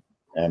there,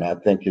 and I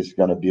think it's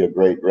going to be a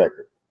great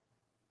record.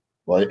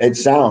 Well, it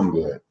sounds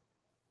good.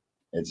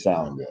 It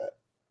sounds good.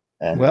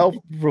 And well,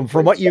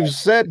 from what you've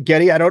said,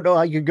 Kenny, I don't know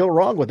how you could go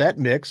wrong with that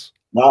mix.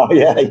 No,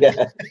 yeah. We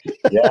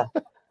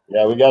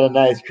got a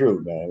nice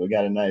crew, man. We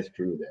got a nice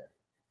crew there.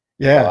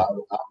 Yeah.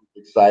 So I'm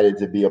excited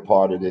to be a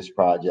part of this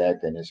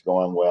project, and it's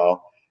going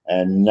well.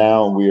 And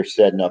now we're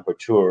setting up a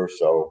tour.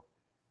 So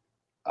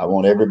I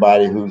want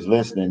everybody who's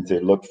listening to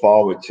look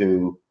forward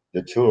to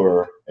the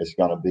tour. It's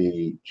going to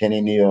be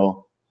Kenny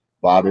Neal,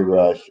 Bobby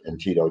Rush, and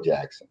Tito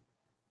Jackson.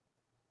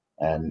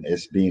 And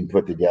it's being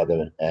put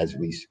together as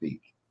we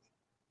speak.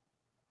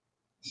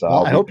 So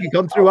well, I hope you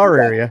come through our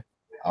area.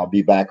 I'll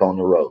be back on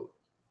the road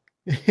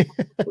with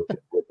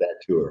that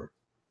tour.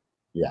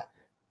 Yeah.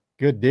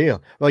 Good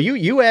deal. Well,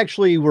 you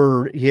actually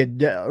were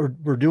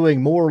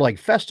doing more like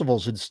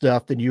festivals and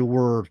stuff than you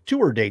were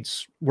tour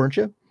dates, weren't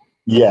you?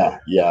 Yeah.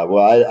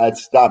 Well, I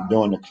stopped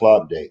doing the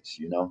club dates,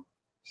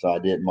 so I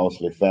did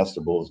mostly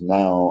festivals.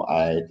 Now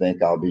I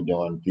think I'll be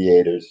doing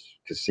theaters,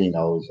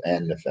 casinos,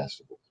 and the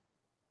festivals.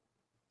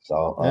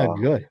 So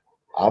good.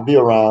 I'll be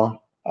around.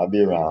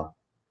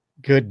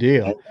 Good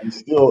deal.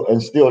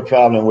 And still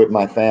traveling with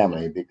my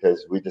family,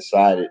 because we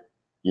decided,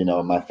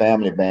 my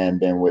family band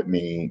been with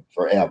me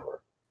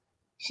forever.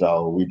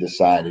 So we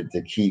decided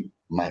to keep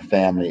my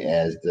family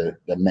as the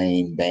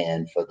main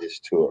band for this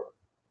tour.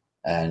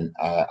 And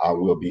I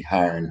will be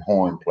hiring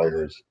horn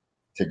players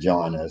to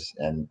join us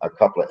and a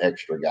couple of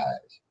extra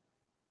guys.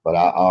 But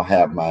I'll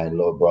have my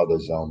little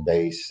brothers on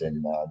bass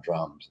and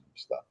drums and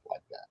stuff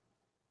like that.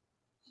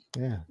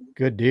 Yeah,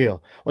 good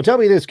deal. Well, tell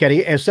me this,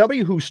 Kenny, as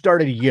somebody who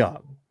started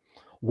young,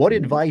 what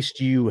advice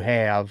do you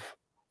have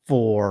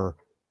for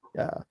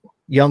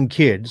young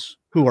kids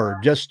who are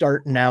just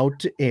starting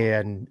out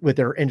and with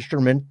their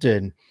instrument,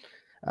 and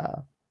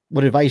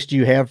what advice do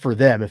you have for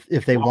them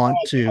if they want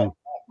to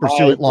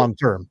pursue it long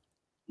term?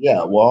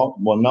 Yeah, well,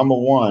 number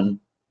one,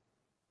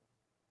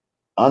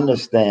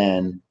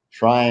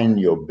 trying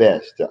your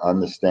best to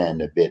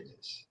understand the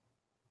business.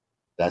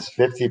 That's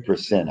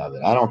 50% of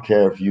it. I don't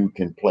care if you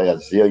can play a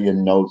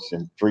zillion notes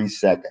in 3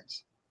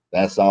 seconds.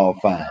 That's all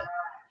fine.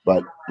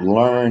 But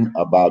learn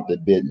about the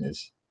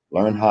business.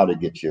 Learn how to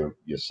get your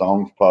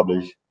songs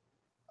published,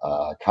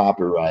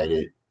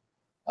 copyrighted,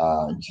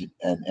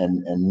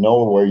 and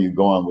know where you're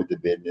going with the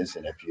business.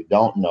 And if you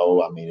don't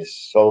know, there's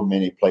so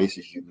many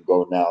places you can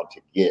go now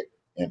to get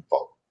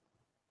info.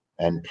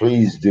 And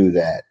please do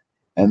that.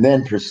 And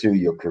then pursue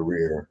your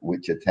career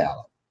with your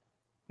talent.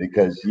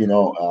 Because,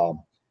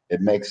 it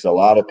makes a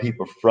lot of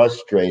people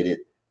frustrated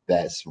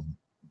that's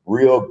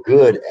real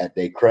good at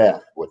their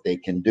craft, what they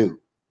can do.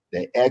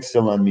 They're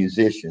excellent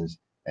musicians,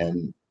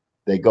 and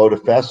they go to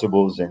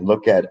festivals and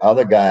look at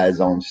other guys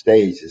on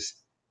stage as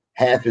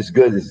half as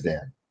good as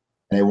them.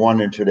 And they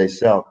wonder to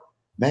themselves,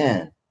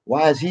 man,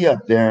 why is he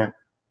up there?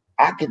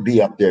 I could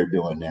be up there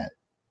doing that.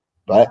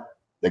 But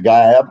the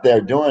guy up there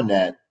doing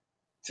that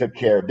took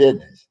care of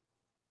business.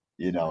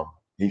 He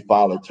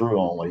followed through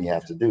on what he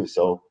has to do.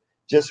 So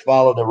just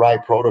follow the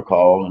right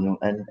protocol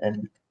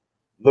and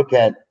look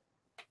at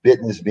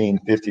business being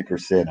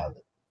 50% of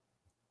it.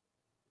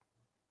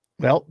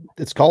 Well,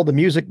 it's called the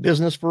music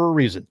business for a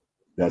reason.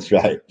 That's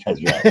right.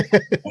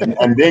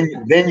 and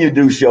then you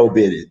do show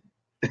bidding.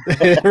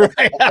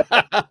 Right.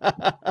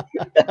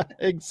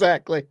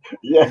 Exactly.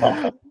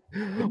 Yeah.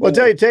 Well,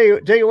 tell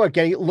you what,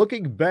 Kenny,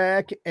 looking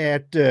back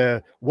at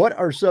what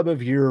are some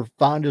of your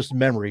fondest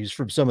memories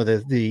from some of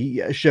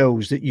the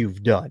shows that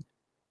you've done?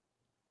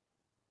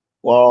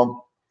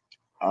 Well,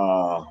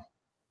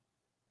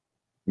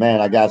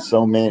 man, I got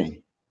so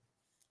many.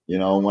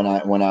 When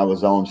I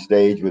was on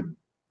stage with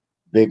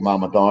Big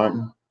Mama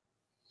Thornton,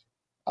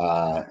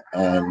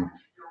 and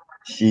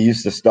she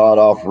used to start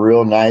off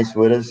real nice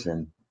with us,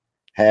 and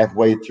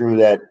halfway through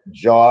that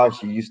jar,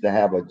 she used to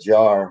have a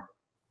jar,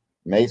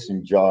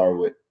 mason jar,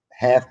 with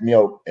half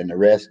milk and the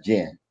rest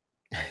gin.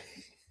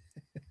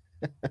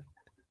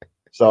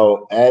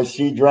 So as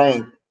she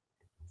drank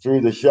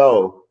through the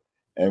show,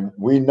 and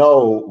we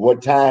know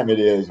what time it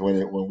is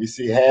when we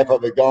see half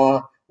of it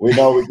gone, we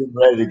know we're getting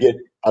ready to get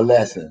a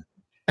lesson.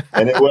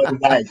 And it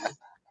wasn't nice.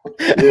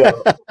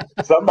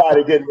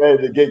 Somebody getting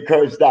ready to get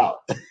cursed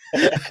out.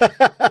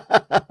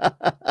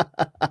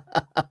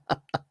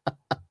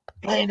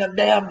 Playing them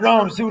damn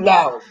drums too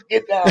loud.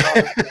 Get down.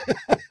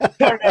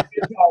 Turn that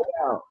guitar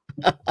down.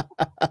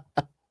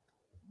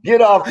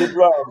 Get off the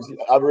drums.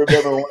 I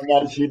remember one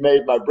night she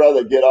made my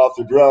brother get off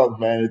the drums,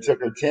 man. It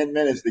took her 10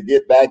 minutes to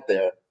get back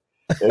there.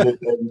 And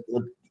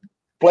the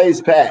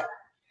place packed.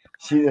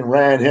 She done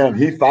ran him.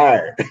 He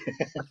fired.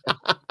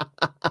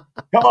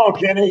 Come on,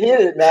 Kenny, hit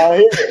it now.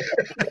 Hit it.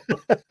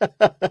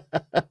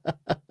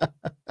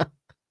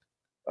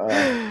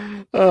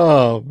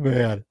 Oh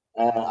man.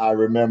 I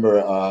remember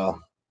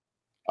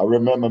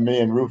me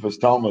and Rufus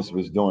Thomas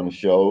was doing a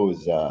show.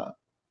 It was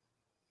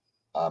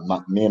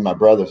me and my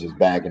brothers was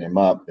backing him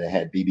up. They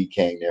had B.B.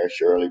 King there,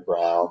 Shirley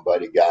Brown,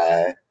 Buddy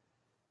Guy.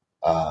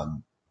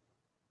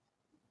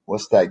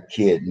 What's that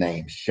kid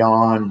named?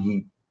 Sean.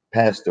 He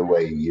passed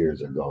away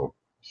years ago.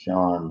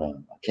 Sean,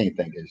 I can't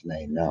think of his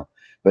name now.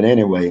 But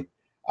anyway,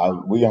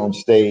 we on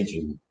stage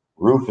and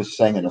Rufus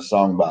singing a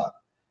song about,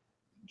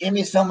 give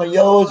me some of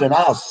yours and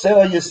I'll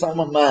sell you some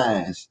of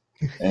mine.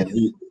 And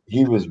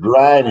he was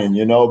grinding,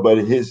 you know, but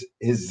his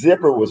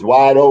zipper was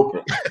wide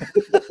open.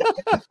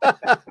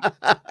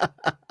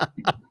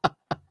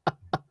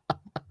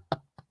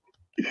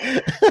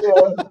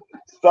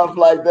 Stuff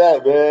like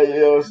that, man. You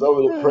know, some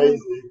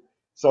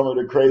of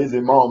the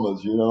crazy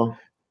moments, you know.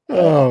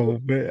 Oh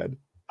man.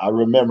 I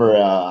remember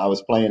I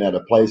was playing at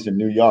a place in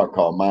New York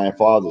called My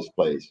Father's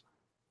Place.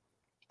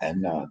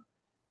 And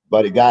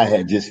Buddy Guy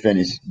had just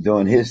finished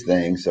doing his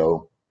thing,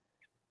 so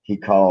he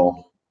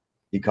called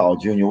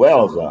Junior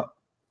Wells up.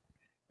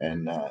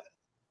 And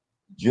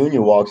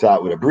Junior walks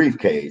out with a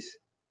briefcase.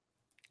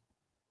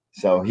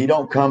 So he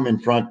don't come in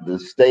front of the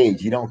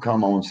stage. He don't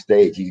come on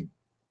stage.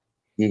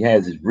 He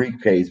has his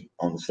briefcase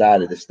on the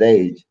side of the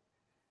stage,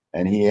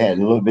 and he had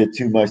a little bit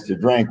too much to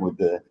drink with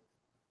the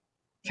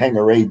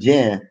Tanqueray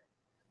gin.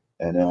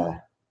 And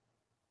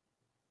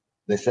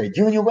they say,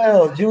 Junior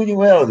Wells,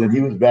 and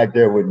he was back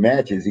there with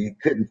matches. He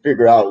couldn't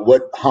figure out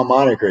what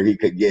harmonica he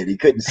could get. He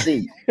couldn't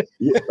see.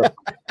 Yeah.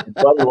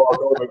 Buddy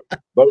walked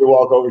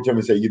over to him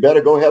and said, you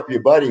better go help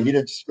your buddy. He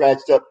done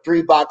scratched up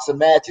 3 boxes of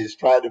matches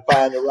trying to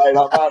find the right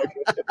harmonica.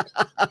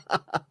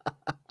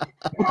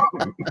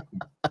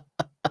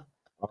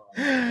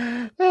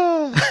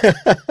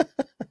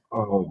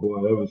 Oh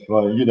boy, that was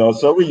funny. You know,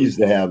 so we used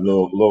to have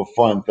little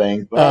fun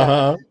things.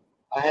 But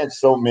I had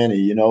so many,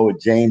 you know, with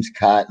James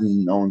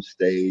Cotton on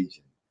stage,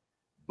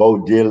 Bo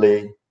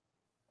Diddley,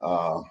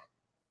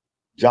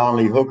 John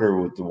Lee Hooker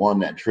was the one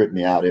that tripped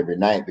me out every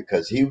night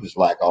because he was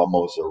like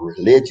almost a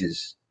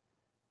religious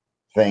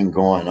thing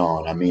going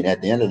on. I mean,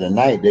 at the end of the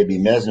night, they'd be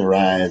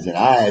mesmerized and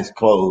eyes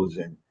closed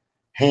and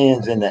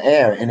hands in the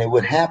air, and it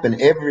would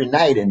happen every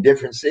night in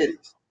different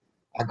cities.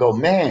 I go,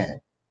 man,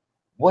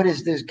 what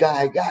is this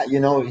guy got? You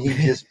know, he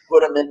just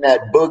put him in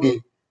that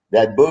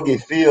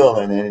boogie feel,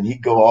 and then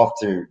he'd go off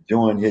to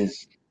doing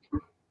his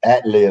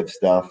ad-lib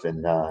stuff,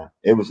 and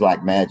it was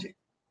like magic.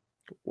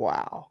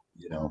 Wow.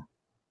 You know,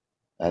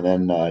 and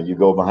then you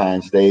go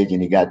behind stage,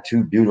 and you got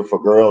 2 beautiful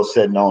girls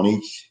sitting on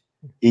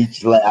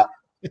each lap.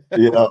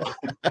 You know,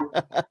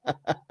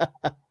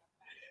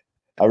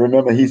 I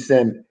remember he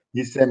sent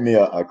me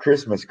a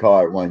Christmas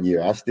card one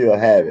year. I still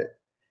have it.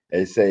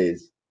 It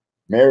says,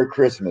 "Merry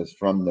Christmas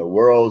from the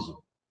world's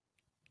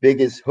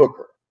biggest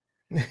hooker."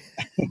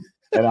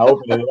 And I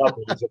opened it up,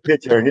 and it's a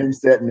picture of him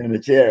sitting in a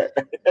chair.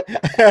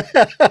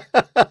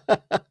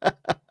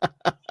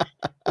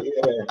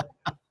 Yeah.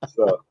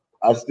 So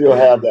I still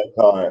have that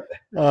card.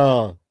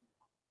 Oh,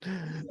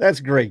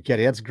 that's great,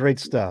 Kenny. That's great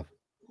stuff.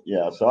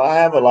 Yeah. So I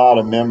have a lot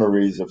of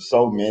memories of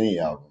so many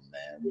of them,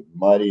 man. With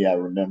Muddy, I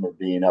remember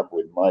being up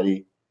with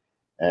Muddy,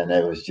 and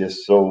it was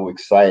just so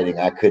exciting.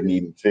 I couldn't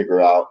even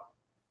figure out.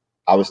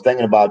 I was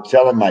thinking about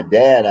telling my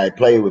dad I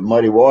played with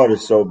Muddy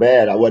Waters so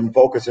bad I wasn't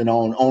focusing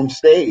on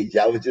stage.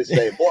 I was just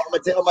saying, boy, I'm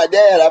going to tell my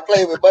dad I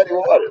played with Muddy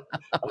Waters.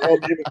 I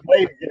hadn't even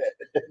played yet.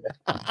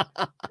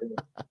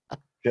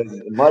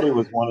 Because Muddy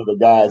was one of the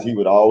guys he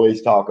would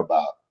always talk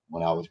about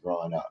when I was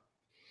growing up.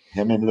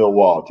 Him and Lil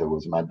Walter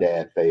was my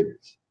dad's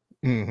favorites.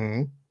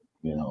 Mm-hmm.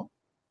 You know.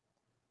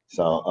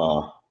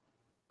 So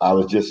I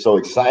was just so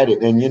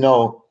excited. And, you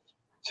know,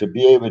 to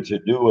be able to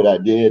do what I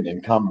did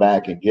and come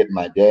back and get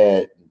my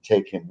dad,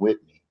 take him with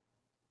me,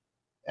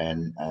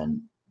 and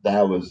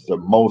that was the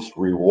most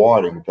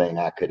rewarding thing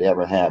I could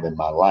ever have in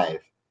my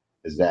life,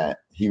 is that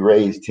he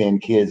raised 10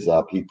 kids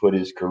up. He put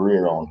his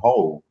career on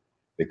hold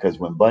because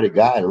when Buddy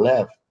Guy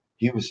left,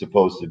 he was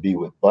supposed to be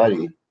with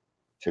Buddy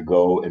to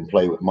go and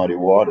play with Muddy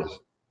Waters,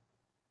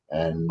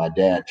 and my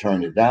dad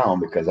turned it down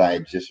because I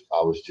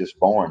was just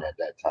born at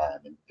that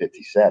time in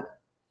 '57,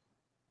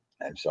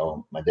 and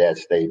so my dad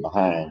stayed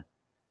behind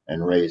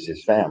and raised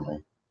his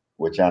family,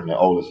 which I'm the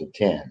oldest of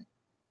 10.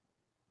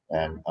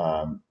 And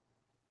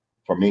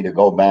for me to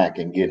go back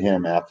and get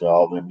him after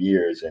all them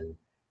years and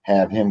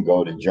have him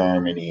go to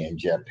Germany and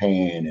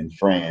Japan and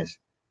France,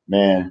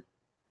 man,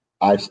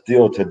 I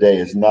still today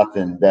is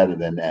nothing better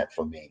than that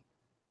for me.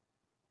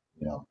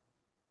 You know.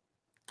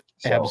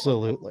 So,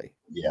 absolutely.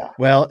 Yeah.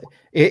 Well,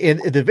 in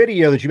the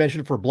video that you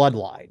mentioned for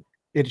Bloodline,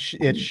 it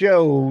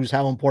shows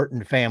how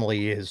important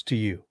family is to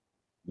you.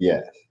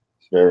 Yes,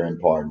 it's very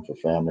important for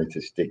family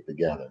to stick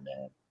together,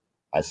 man.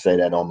 I say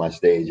that on my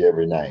stage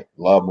every night.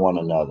 Love one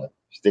another,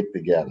 stick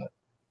together,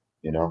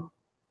 you know,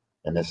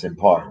 and it's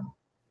important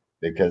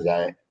because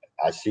I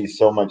see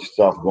so much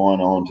stuff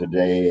going on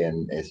today,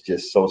 and it's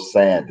just so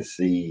sad to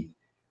see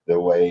the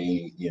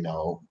way, you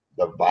know,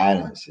 the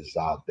violence is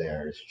out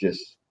there.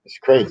 It's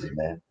crazy,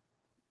 man.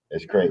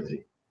 It's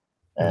crazy.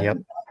 And yep.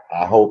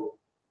 I hope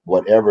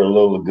whatever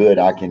little good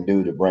I can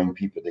do to bring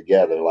people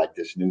together, like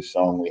this new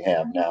song we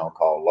have now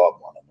called Love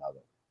One Another,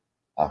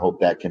 I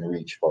hope that can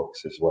reach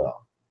folks as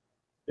well.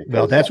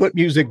 Well, that's what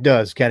music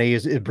does, Kenny,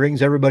 is it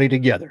brings everybody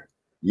together.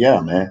 Yeah,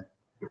 man.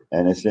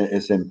 And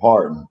it's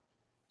important.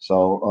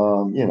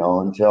 So, you know,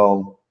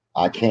 until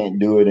I can't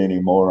do it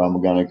anymore, I'm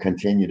going to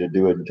continue to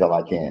do it until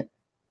I can.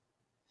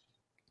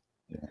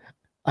 Yeah.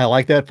 I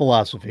like that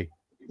philosophy.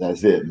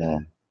 That's it,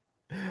 man.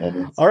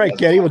 All right,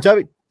 Kenny. Well, tell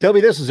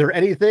me this: is there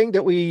anything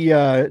that we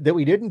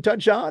didn't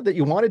touch on that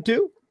you wanted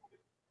to?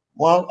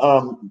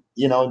 Well,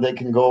 they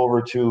can go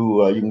over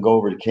to you can go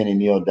over to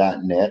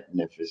kennyneal.net,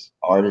 and if there's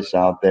artists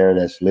out there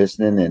that's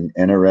listening and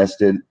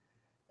interested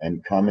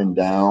and coming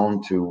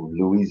down to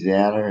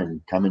Louisiana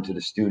and coming to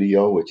the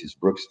studio, which is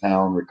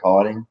Brookstown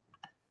Recording,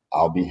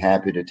 I'll be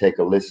happy to take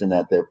a listen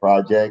at their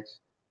projects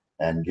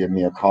and give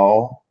me a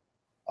call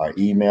or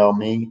email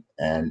me.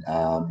 And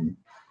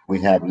we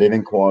have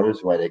living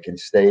quarters where they can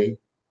stay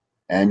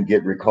and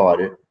get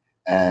recorded.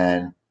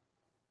 And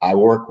I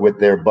work with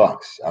their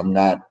bucks. I'm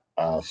not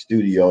a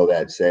studio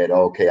that said,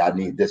 okay, I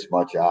need this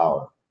much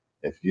hour.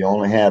 If you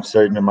only have a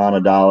certain amount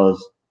of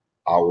dollars,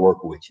 I'll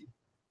work with you.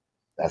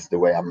 That's the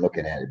way I'm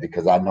looking at it,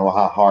 because I know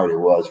how hard it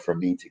was for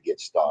me to get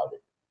started.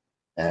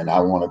 And I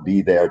want to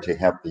be there to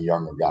help the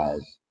younger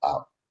guys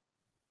out.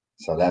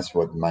 So that's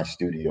what my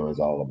studio is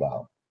all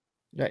about.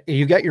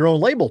 You got your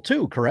own label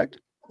too, correct?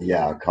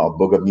 Yeah, called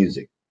Booger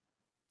Music.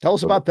 Tell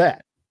us about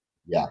that.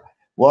 Yeah.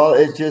 Well,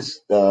 it's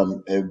just,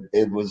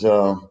 it was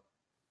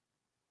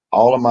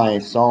all of my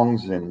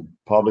songs and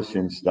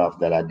publishing stuff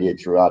that I did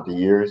throughout the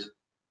years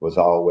was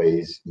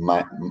always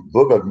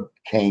Booger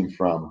came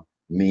from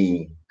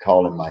me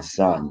calling my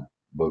son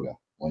Booger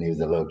when he was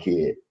a little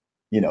kid,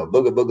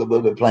 Booger, Booger,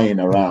 Booger, playing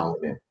around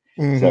with him.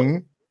 Mm-hmm.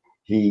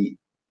 So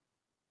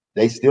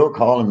they still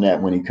call him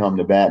that when he come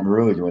to Baton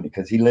Rouge,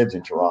 because he lives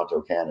in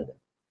Toronto, Canada.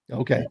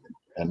 Okay.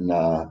 And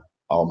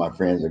all my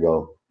friends will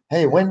go,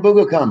 hey, when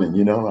Booger coming?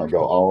 I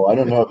go, oh, I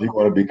don't know if you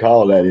want to be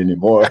called that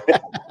anymore.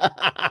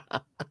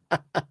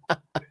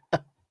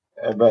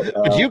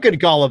 But you can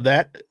call him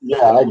that.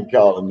 Yeah, I can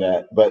call him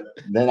that. But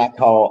then I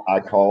called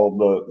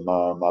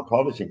my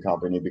publishing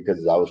company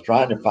because I was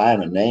trying to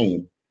find a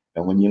name.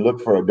 And when you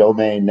look for a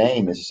domain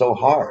name, it's so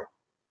hard.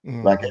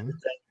 Mm-hmm. Like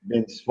everything's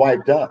been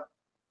swiped up.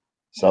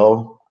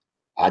 So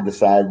I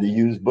decided to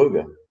use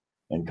Booger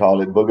and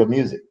call it Booger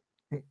Music.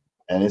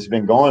 And it's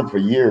been going for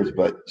years.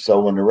 But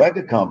so when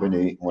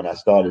I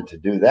started to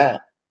do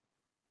that,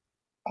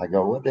 I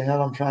go, what the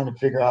hell? I'm trying to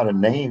figure out a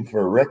name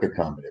for a record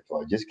company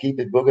for. Just keep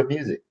it Booger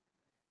Music.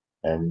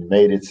 And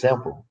made it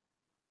simple.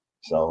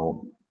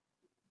 So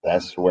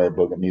that's where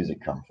Booger Music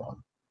come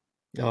from.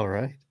 All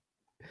right.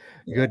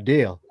 Good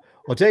deal.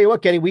 Well, tell you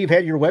what, Kenny, we've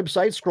had your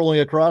website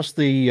scrolling across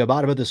the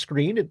bottom of the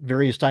screen at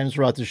various times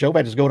throughout the show.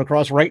 It's going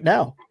across right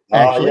now.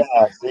 Oh, yeah,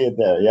 I see it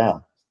there. Yeah.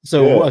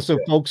 So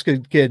folks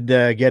could get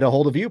a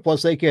hold of you.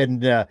 Plus, they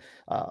can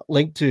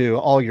link to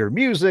all your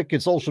music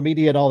and social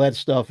media and all that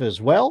stuff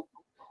as well.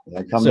 And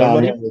I come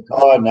down here and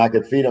record, and I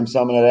could feed them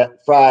some of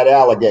that fried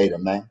alligator,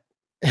 man.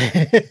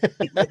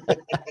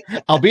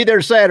 I'll be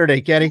there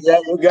Saturday, Kenny. There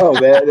you go,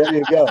 man. There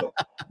you go.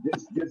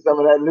 Just get some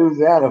of that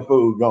Louisiana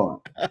food going.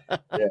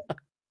 Yeah.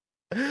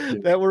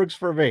 That works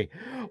for me.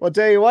 Well,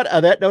 tell you what,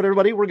 on that note,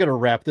 everybody, we're going to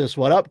wrap this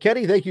one up.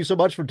 Kenny, thank you so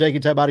much for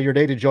taking time out of your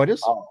day to join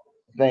us. Oh,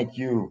 thank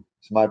you.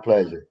 It's my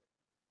pleasure.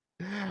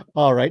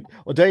 All right.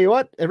 Well, tell you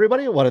what,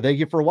 everybody, I want to thank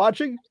you for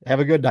watching. Have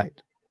a good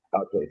night.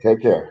 Okay.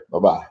 Take care.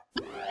 Bye-bye.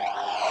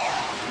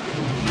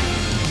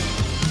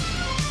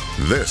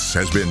 This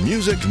has been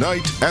Music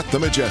Night at the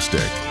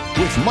Majestic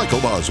with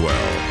Michael Boswell.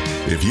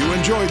 If you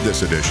enjoyed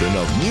this edition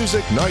of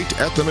Music Night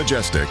at the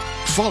Majestic,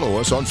 follow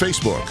us on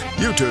Facebook,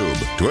 YouTube,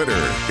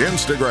 Twitter,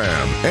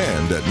 Instagram,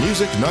 and at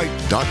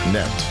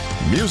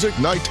musicnight.net. Music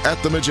Night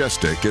at the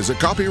Majestic is a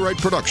copyright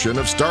production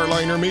of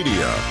Starliner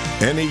Media.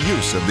 Any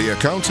use of the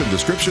accounts and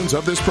descriptions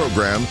of this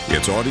program,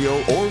 its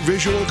audio or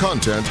visual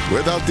content,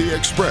 without the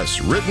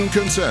express written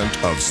consent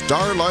of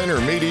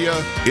Starliner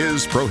Media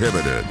is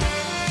prohibited.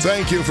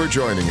 Thank you for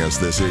joining us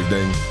this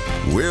evening.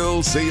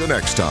 We'll see you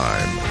next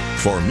time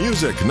for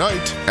Music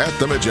Night at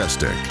the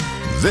Majestic.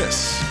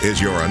 This is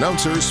your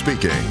announcer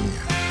speaking.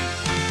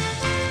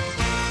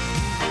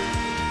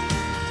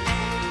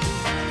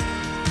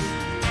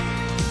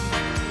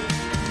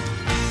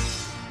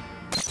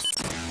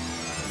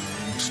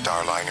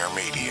 Starliner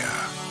Media.